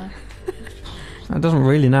 Yeah. That doesn't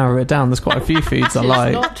really narrow it down. There's quite a few foods I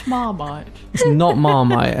like. It's not Marmite. It's not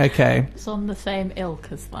Marmite, okay. It's on the same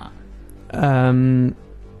ilk as that.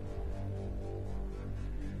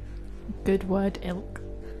 Good word, ilk.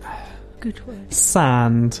 Good word.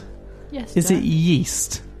 Sand. Yes, Is Jack. it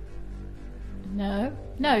yeast? No.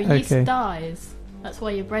 No, yeast Okay. dies. That's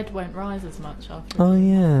why your bread won't rise as much after. Oh,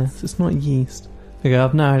 yeah. So it's not yeast. Okay,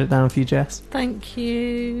 I've narrowed it down for you, Jess. Thank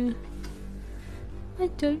you. I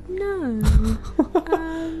don't know.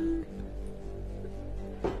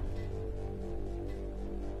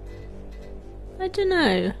 I don't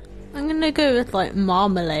know. I'm gonna go with like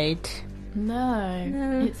marmalade.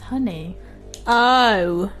 No, it's honey.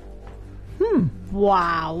 Oh.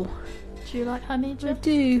 Wow. Do you like honey, Jess? I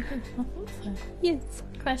do. I thought so. Yes.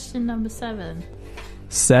 Question number 7.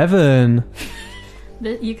 7.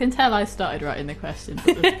 You can tell I started writing the questions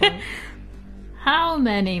at this point. How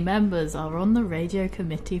many members are on the radio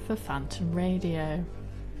committee for Phantom Radio?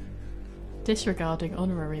 Disregarding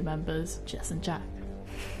honorary members, Jess and Jack.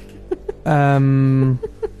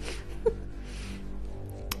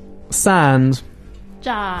 Sand.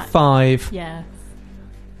 Jack. 5. Yeah.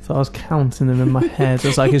 So I was counting them in my head. I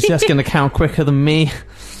was like, is Jess going to count quicker than me? I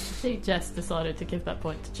think Jess decided to give that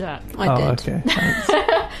point to Jack. I did. Okay. Thanks.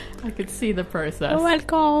 I could see the process. You're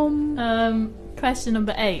welcome. Question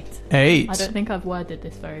number 8. 8. I don't think I've worded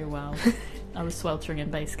this very well. I was sweltering in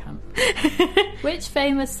base camp. Which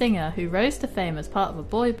famous singer who rose to fame as part of a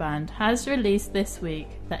boy band has released this week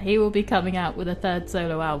that he will be coming out with a 3rd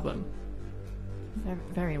solo album? Very,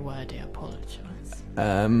 very wordy, I apologise.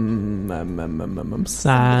 Sand.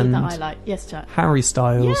 That I like. Yes, Jack. Harry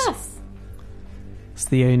Styles. Yes! It's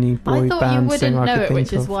the only boy I thought you band wouldn't singer I know could it, think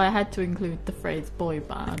which of. is why I had to include the phrase boy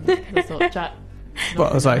band. I thought Jack...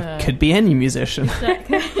 But I was like, could be any musician.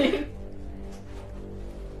 Exactly.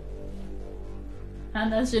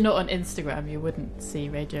 And as you're not on Instagram, you wouldn't see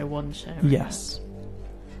Radio 1 show. Yes.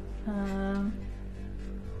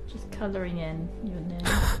 Just colouring in your name.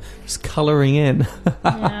 Just colouring in.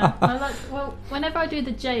 Yeah. Well, whenever I do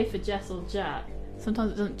the J for Jess or Jack,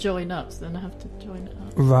 sometimes it doesn't join up, so then I have to join it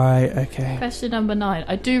up. Right, okay. Question number 9.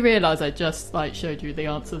 I do realise I just showed you the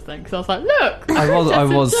answers then, because I was like, look! I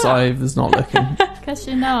was not looking.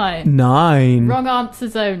 Question 9. 9. Wrong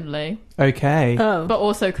answers only. Okay. But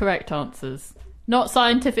also correct answers. Not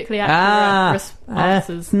scientifically accurate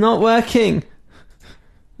answers. It's not working.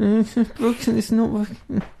 It's not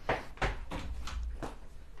working.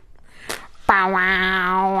 Bow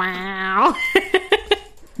wow wow.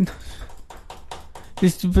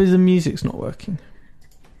 The music's not working.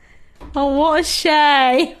 Oh, what a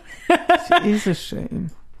shame. It is a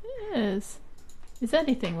shame. It is. Is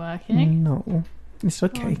anything working? No. It's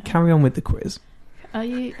okay. Oh, no. Carry on with the quiz. Are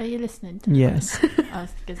you listening to Yes. me? I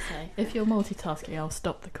was going to say, if you're multitasking, I'll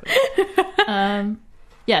stop the quiz.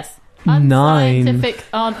 Yes. 9. Unscientific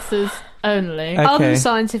answers only. Okay.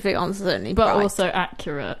 Unscientific answers only. But right. also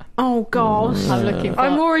accurate. Oh, gosh. I'm looking for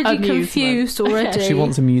I'm already amusement. confused already. She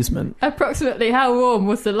wants amusement. Approximately how warm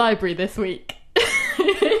was the library this week?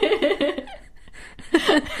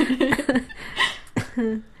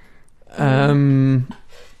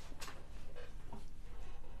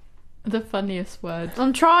 The funniest word.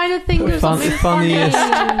 I'm trying to think of something funniest.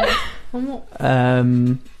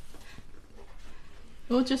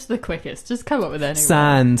 Or just the quickest. Just come up with anyone.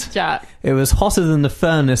 Sand. Jack. It was hotter than the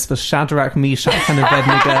furnace for Shadrach, Meshach and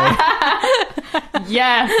Abednego.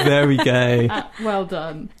 Yes. Very gay. Well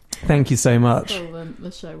done. Thank you so much. Cool,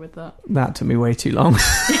 the show with that. That took me way too long.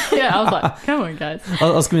 Yeah, I was like, come on, guys. I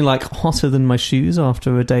was going to be like hotter than my shoes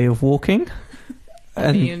after a day of walking.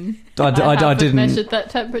 I mean, I didn't measured that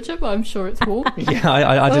temperature, but I'm sure it's warm. Yeah,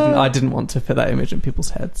 I didn't want to put that image in people's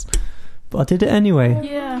heads, but I did it anyway.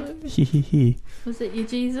 Yeah. He he he. Was it your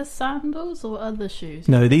Jesus sandals or other shoes?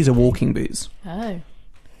 No, these are walking boots. Oh.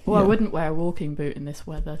 Well, Yeah. I wouldn't wear a walking boot in this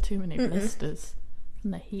weather. Too many blisters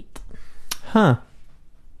from the heat. Huh.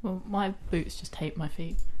 Well, my boots just hate my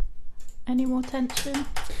feet. Any more tension?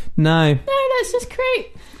 No. No, let's just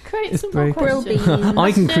create It's some very more questions.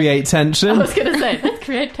 I can create I tension. was going to say, let's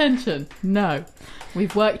create tension. No.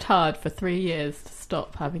 We've worked hard for 3 years to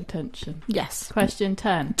stop having tension. Yes. Question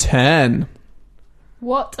 10. 10.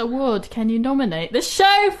 What award can you nominate the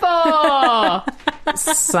show for?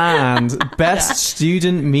 Sand. Best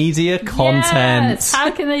student media content. Yes. How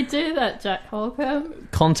can they do that, Jack Holcombe?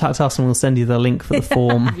 Contact us and we'll send you the link for the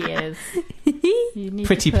form. Yes. You need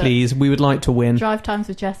Pretty to put please, we would like to win. Drive Times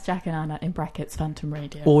with Jess, Jack and Anna in brackets Phantom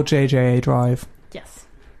Radio. Or JJA Drive. Yes.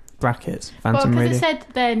 Brackets Well, Phantom because Radio. it said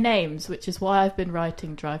their names, which is why I've been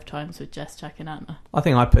writing Drive Times with Jess, Jack and Anna. I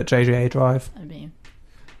think I put JJA Drive. I mean,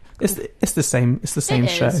 It's the same. It's the same it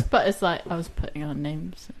show. is, but it's like I was putting on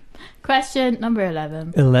names. Question number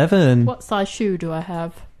 11. 11. What size shoe do I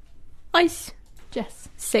have? Ice. Jess.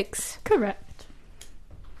 6. Correct.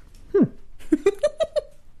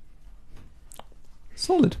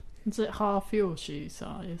 Solid. Is it half your shoe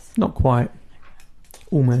size? Not quite.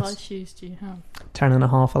 What Almost. size shoes do you have?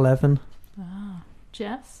 10.5, 11. Ah,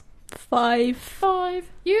 Jess? 5. 5.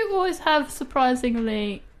 You always have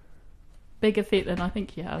surprisingly bigger feet than I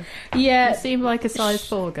think you have. Yeah. You seem like a size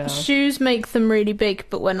 4 girl. Shoes make them really big,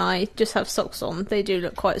 but when I just have socks on, they do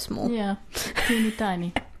look quite small. Yeah, teeny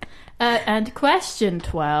tiny. And question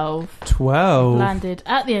 12. 12. Landed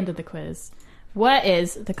at the end of the quiz. Where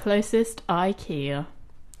is the closest IKEA?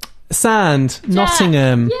 Sand. Jack.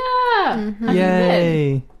 Nottingham. Yeah! Mm-hmm. Have you been?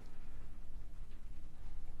 Yay.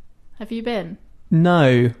 Have you been?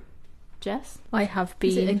 No. Jess? I have been.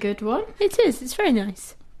 Is it a good one? It is. It's very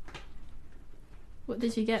nice. What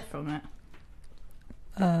did you get from it?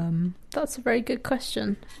 That's a very good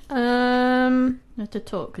question. You have to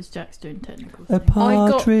talk because Jack's doing technical A things.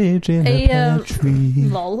 partridge in a pear tree.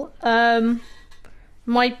 Lol.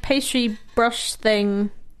 My pastry brush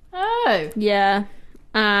thing. Oh, Yeah.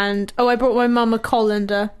 And I brought my mum a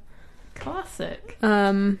colander. classic.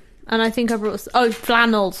 And I think I brought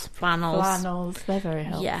flannels. Flannels, they're very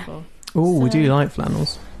helpful. Yeah. Oh, we do So- like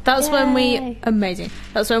flannels. That's when Yay.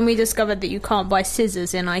 That's when we discovered that you can't buy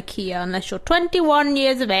scissors in IKEA unless you're 21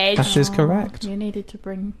 years of age. That is correct. You needed to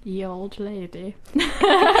bring the old lady.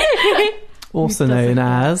 Also Who known doesn't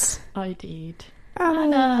as ID'd.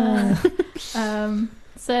 Anna.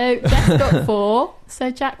 So Jess got 4. So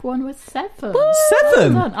Jack won with 7. 7?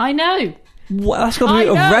 Well done. I know. What, that's got to be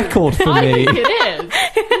I a know. record for I me. think it is.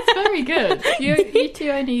 It's very good. You two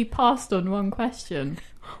only passed on one question.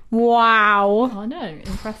 Wow. I know.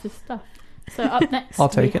 Impressive stuff. So up next I'll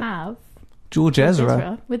take we it. have George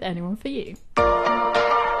Ezra. with Anyone for You.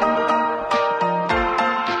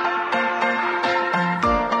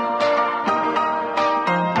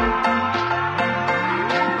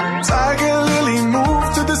 Tiger Lily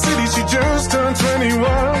moved to the city, she just turned 21.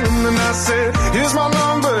 And then I said, here's my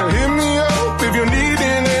number, hit me up if you're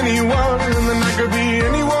needing anyone. And then I could be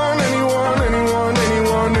anyone, anyone, anyone,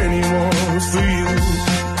 anyone, anyone for you.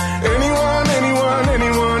 Anyone, anyone,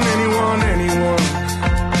 anyone, anyone, anyone.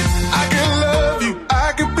 I could love you, I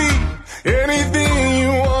could be anything you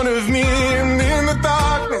want of me. And in the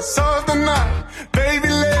darkness of the night, baby,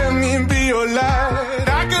 let me be your light.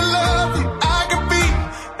 I could love you, I could be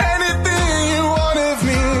anything you want of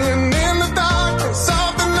me. And in the darkness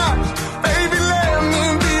of the night, baby, let me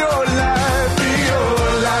be your light, be your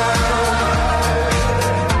light,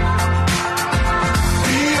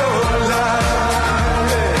 be your light.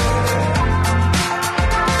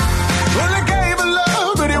 Well, I gave her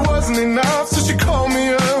love, but it wasn't enough, so she called me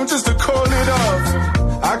up just to call it off.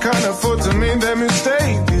 I can't afford to make that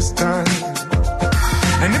mistake this time.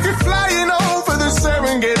 And if you're flying over the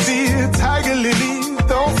Serengeti, Tiger Lily,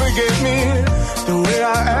 don't forget me. The way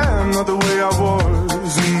I am, not the way I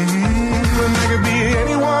was. And I could be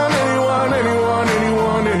anyone, anyone, anyone,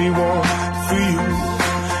 anyone, anyone for you.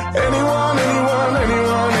 Anyone, anyone,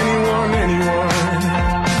 anyone, anyone, anyone.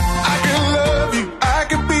 I could love you, I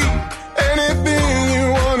could be anything you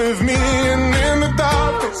want of me. And in the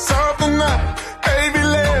darkness of the night, baby,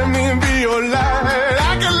 let me be your light.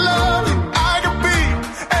 I could love you, I could be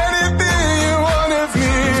anything you want of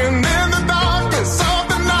me. And in the darkness of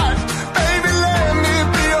the night, baby, let me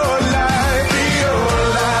be your light, be your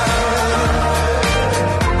light,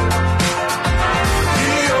 be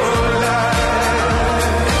your light,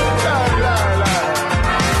 la, la, la.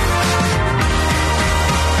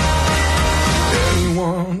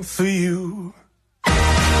 Anyone for you.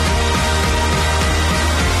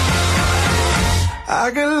 I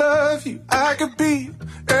could love you, I could be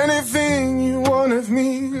anything you want of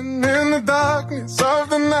me. And in the darkness of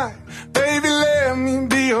the night, baby, let me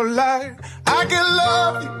be your light. I could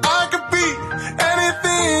love you, I could be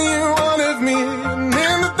anything you want of me. And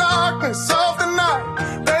in the darkness of the night,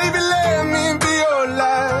 baby, let me be your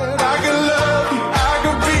light. I could love you, I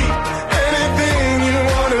could be anything you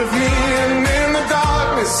want of me. And in the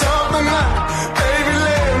darkness of the night, baby,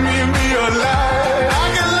 let me be your light. I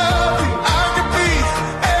could love you, I could be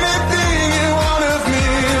anything you want of me.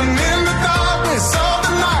 And in the darkness of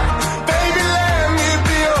the night, baby, let me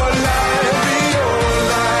be your light, be your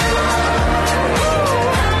light,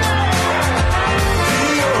 be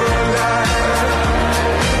your light.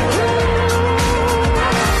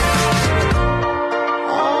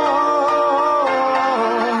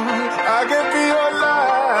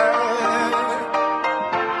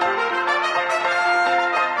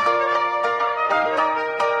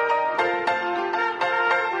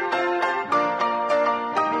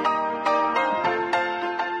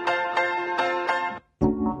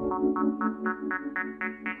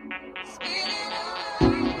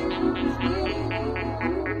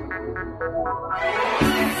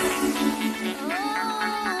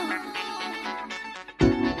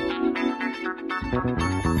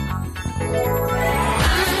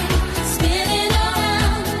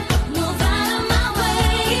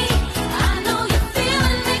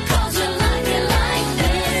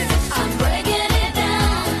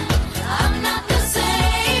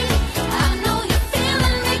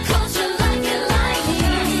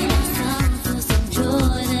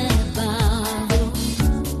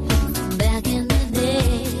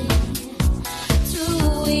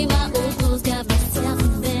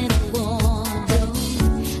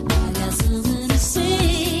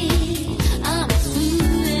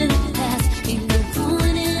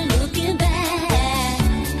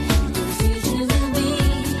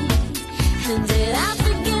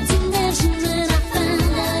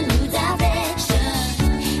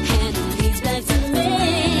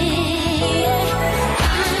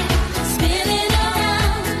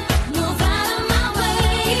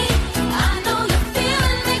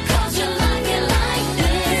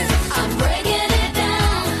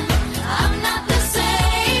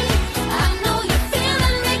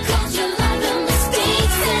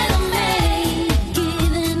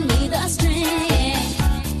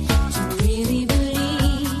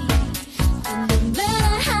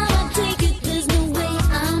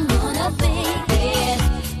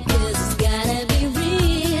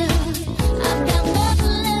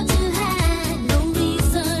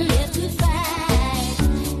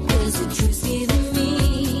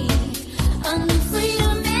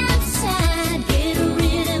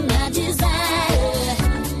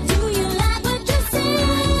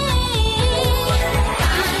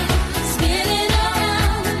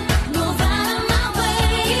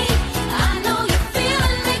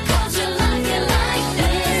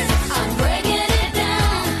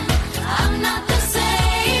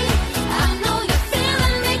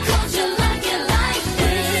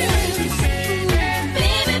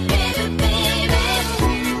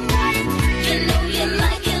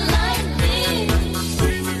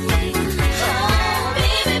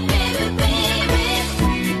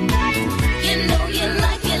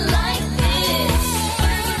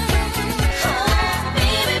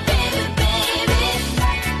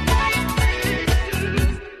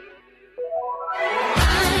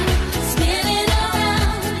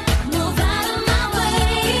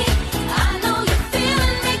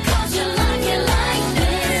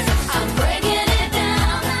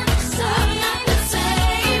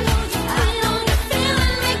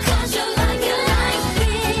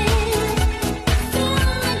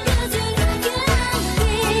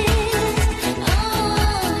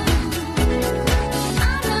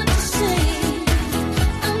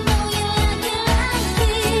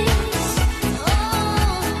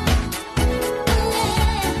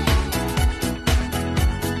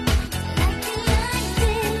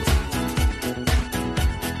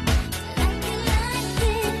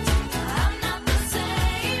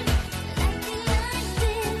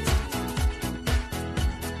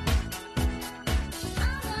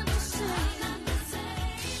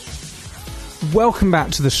 Welcome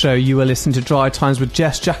back to the show. You are listening to Drive Times with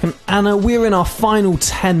Jess, Jack and Anna. We're in our final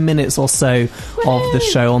 10 minutes or so of the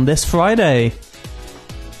show on this Friday.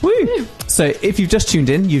 Woo! So if you've just tuned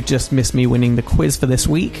in, you've just missed me winning the quiz for this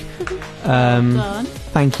week.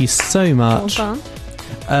 Thank you so much. Well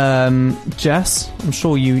done. Jess, I'm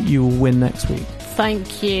sure you will win next week.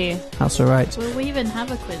 Thank you. That's all right. Will we even have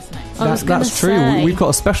a quiz next week? That's true. We've got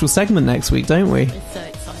a special segment next week, don't we? It's so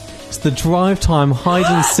exciting. It's the Drive Time Hide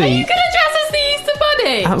and Seek. Are you going to dress as the Easter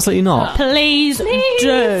Bunny? Absolutely not. Please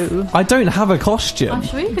do. I don't have a costume. I'm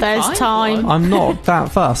sure you could There's find time. one. I'm not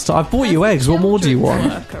that fussed. I've bought you eggs. What more do you want?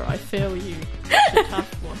 Worker, I feel you should have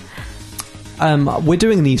one. We're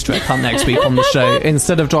doing an Easter egg hunt next week on the show.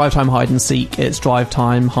 Instead of Drive Time Hide and Seek, it's Drive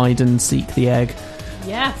Time Hide and Seek the Egg.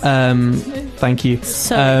 Yes. Thank you.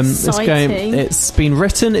 So exciting. It's been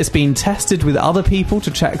written, it's been tested with other people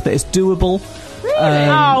to check that it's doable. Really?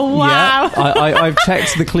 Oh, wow. Yeah, I've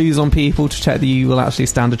checked the clues on people to check that you will actually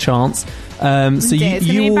stand a chance. So it's going to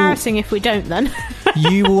be embarrassing if we don't then.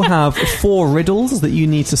 You will have 4 riddles that you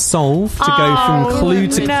need to solve to go from clue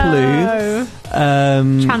to clue.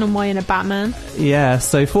 Channel Way and a Batman. Yeah,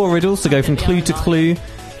 so 4 riddles to go from clue to clue.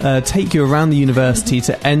 Take you around the university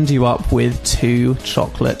to end you up with 2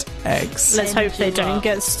 chocolate eggs. Let's hope they don't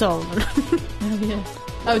get stolen.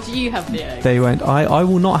 Oh, do you have the eggs? They won't. I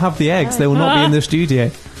will not have the eggs. They will not be in the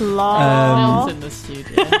studio. No one's in the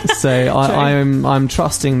studio. So I'm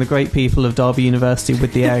trusting the great people of Derby University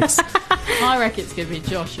with the eggs. I reckon it's going to be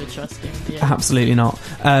Josh you're trusting with the eggs. Absolutely not.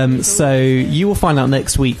 So you will find out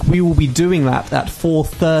next week. We will be doing that at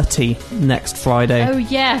 4:30 next Friday. Oh,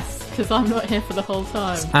 yes. Because I'm not here for the whole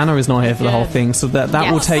time. Anna is not here for the whole thing, so that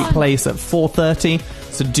Yes. will take place at 4:30.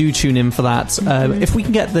 So do tune in for that. If we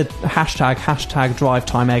can get the hashtag Drive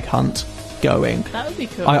Time Egg Hunt going, that would be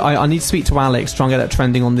cool. I need to speak to Alex, try and get that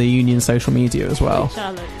trending on the union social media as well. Which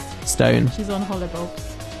Alex? Stone. She's on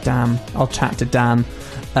Hollybobs. Damn. I'll chat to Dan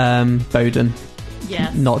Bowden.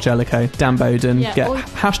 Yes. Not Jellicoe. Dan Bowden. Yeah, Get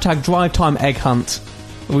hashtag Drive Time Egg Hunt.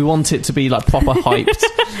 We want it to be like proper hyped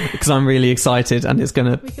because I'm really excited and it's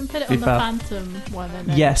going to. We can put it be on the fab. Phantom one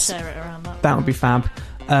and Yes, share it around that. That would be fab.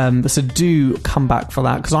 So do come back for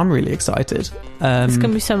that because I'm really excited. It's going to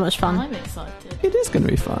be so much fun. I'm excited. It is going to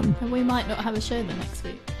be fun. And we might not have a show the next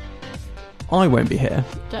week. I won't be here.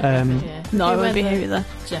 Don't be here. No, I won't be here either.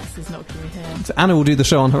 Jess is not going to be here. So Anna will do the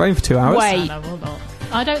show on her own for 2 hours. Wait. Anna will not.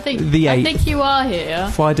 I don't think. The I 8th. think you are here.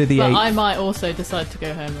 Friday the 8th. But I might also decide to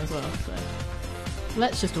go home as well. So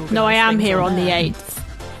let's just organise. No, I am things here on the there. 8th.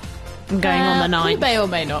 I'm going on the 9th. You may or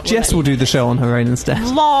may not. Jess will do the show on her own instead.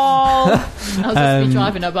 LOL. I'll just be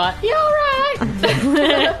driving her by. You're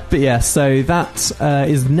right. But yeah, so that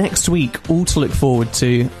is next week. All to look forward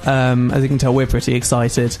to. As you can tell, we're pretty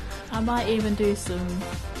excited. I might even do some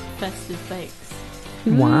festive bakes.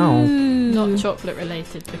 Wow. Not chocolate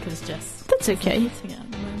related because Jess. That's okay. Eating it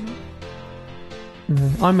at the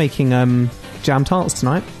moment. I'm making jam tarts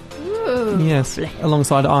tonight. Ooh, yes,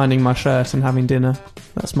 alongside ironing my shirt and having dinner.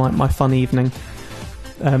 That's my fun evening.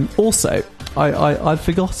 Also, I'd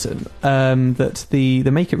forgotten that the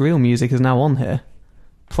Make It Real music is now on here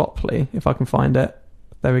properly. If I can find it,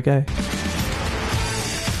 there we go.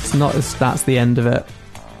 It's not. That's the end of it.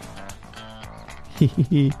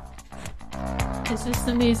 Is this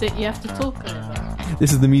the music you have to talk over?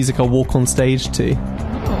 This is the music I walk on stage to.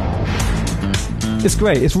 It's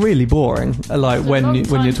great. It's really boring. Like when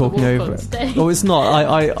you're talking over it. Oh, it's not.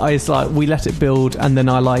 I it's like we let it build, and then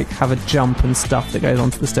I like have a jump and stuff that goes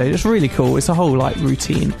onto the stage. It's really cool. It's a whole like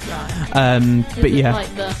routine. Right. But yeah,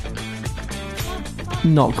 like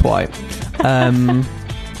not quite.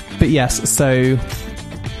 But yes. So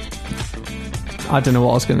I don't know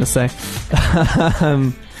what I was going to say.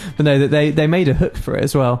 But no, they made a hook for it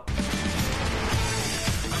as well.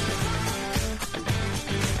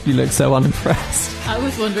 You look so unimpressed. I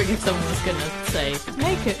was wondering if someone was going to say,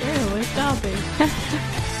 "Make it real with Derby."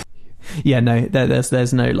 Yeah, no,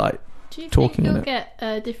 there's no like Do you talking think in you'll it. get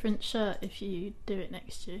a different shirt if you do it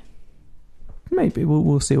next year? Maybe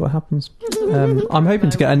we'll see what happens. I'm hoping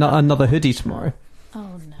to get another hoodie tomorrow.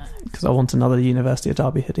 Oh no! Because I want another University of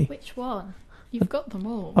Derby hoodie. Which one? You've got them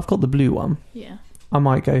all. I've got the blue one. Yeah. I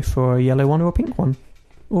might go for a yellow one or a pink one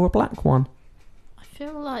or a black one. I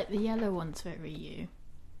feel like the yellow one's very you.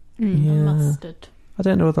 Yeah. Mustard. I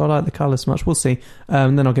don't know whether I like the colours much. We'll see.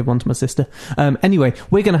 Then I'll give one to my sister. Anyway,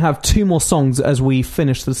 we're going to have 2 more songs as we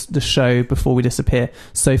finish the show before we disappear.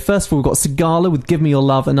 So first of all, we've got Sigala with Give Me Your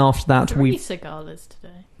Love, and after that 3 Cigalas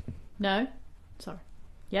today. No? Sorry.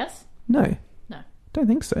 Yes? No. No. Don't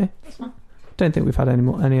think so. That's fine. Don't think we've had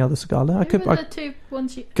any other Sagala. Who were the two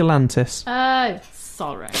ones you... Galantis. Oh,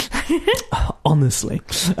 sorry. Honestly.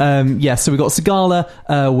 So we got Sagala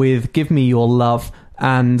with Give Me Your Love,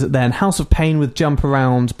 and then House of Pain with Jump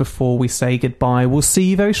Around before we say goodbye. We'll see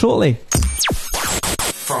you very shortly.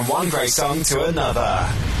 From one great song to another.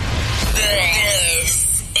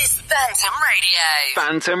 This is Phantom Radio.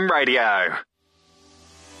 Phantom Radio.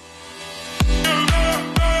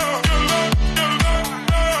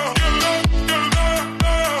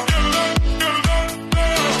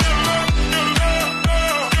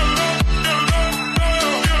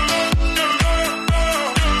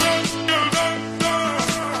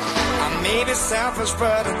 Selfish,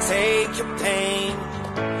 but I'll take your pain.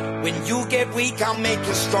 When you get weak, I'll make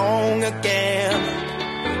you strong again.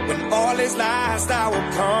 When all is lost, I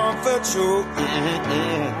will comfort you.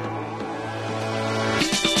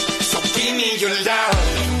 So give me your love,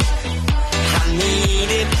 I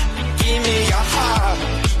need it. Give me your heart,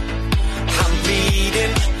 I'm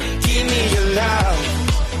bleeding. Give me your love,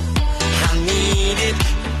 I need it.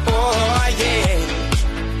 Oh yeah,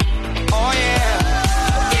 oh yeah.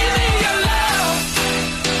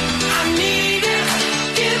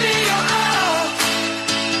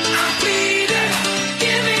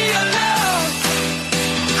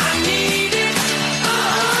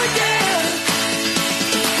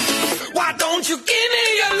 Why don't you give me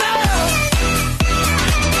your love?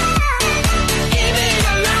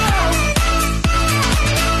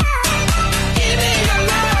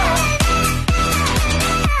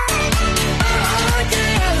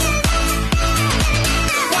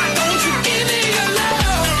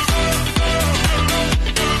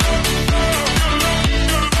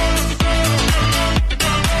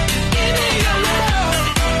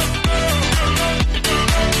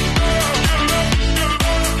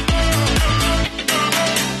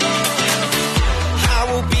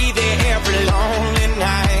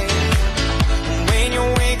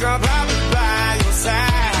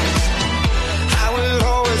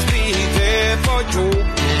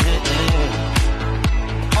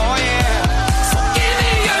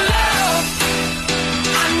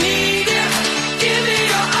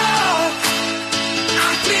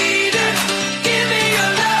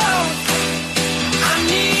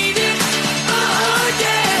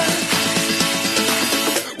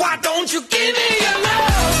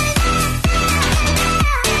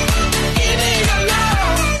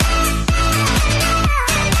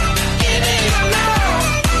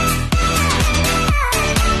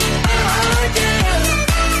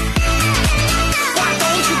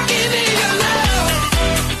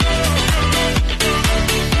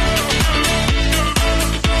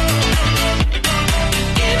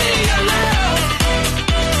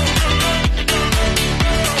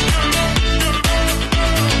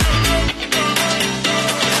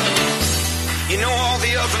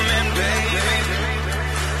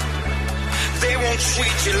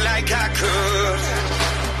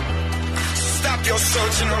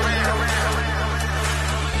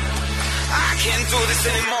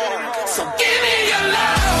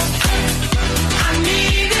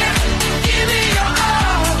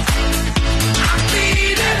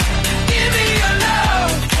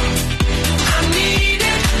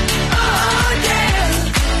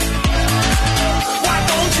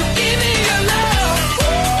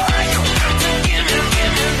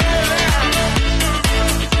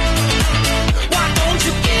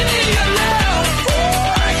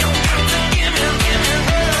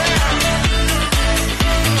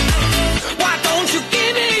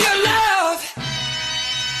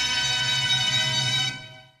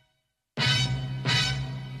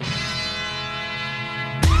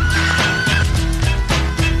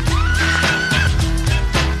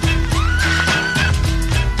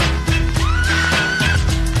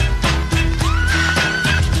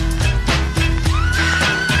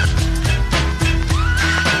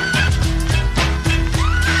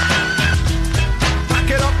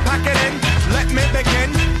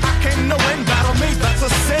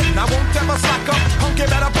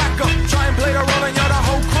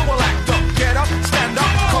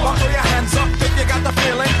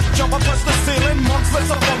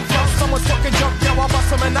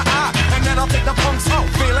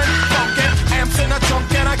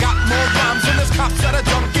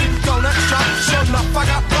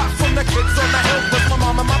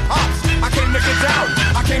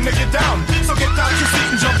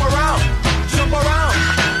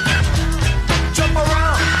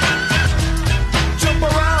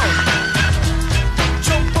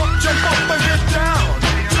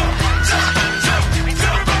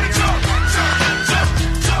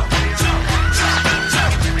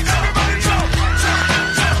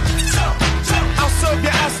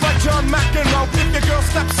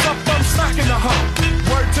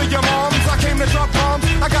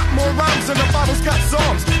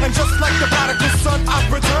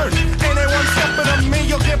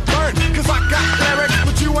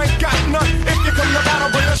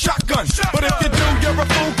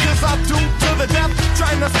 I do to the death.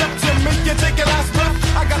 Trying to step to me, you take your last breath.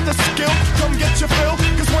 I got the skill, come get your fill.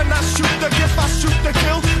 Cause when I shoot the gift, I shoot the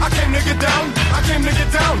kill. I came to get down, I came to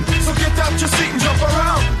get down. So get out your seat and jump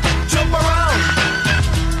around. Jump around.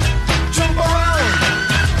 Jump around.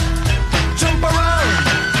 Jump around.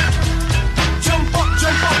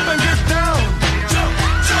 Jump up and get down. Jump,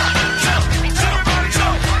 jump, jump, jump, jump,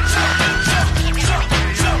 jump, jump, jump, jump,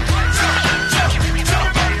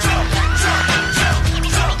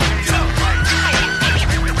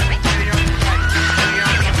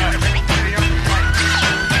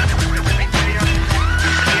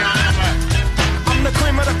 I'm the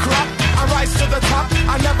cream of the crop. I rise to the top.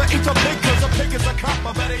 I never eat a pig cause a pig is a cop.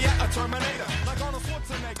 Or better yet, a Terminator. Like Arnold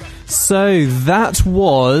Schwarzenegger. So that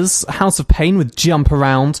was House of Pain with Jump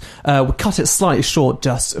Around. We cut it slightly short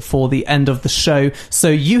just for the end of the show. So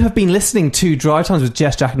you have been listening to Drive Times with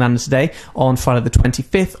Jess, Jack and Anna today on Friday the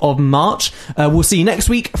 25th of March. We'll see you next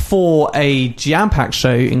week for a jam-packed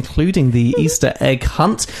show, including the Easter egg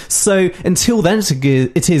hunt. So until then,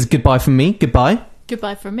 it is goodbye from me. Goodbye.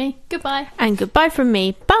 Goodbye from me. Goodbye. And goodbye from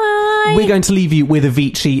me. Bye. We're going to leave you with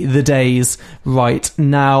Avicii, The Days, right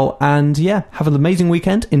now. And yeah, have an amazing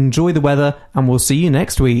weekend. Enjoy the weather, and we'll see you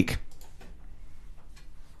next week.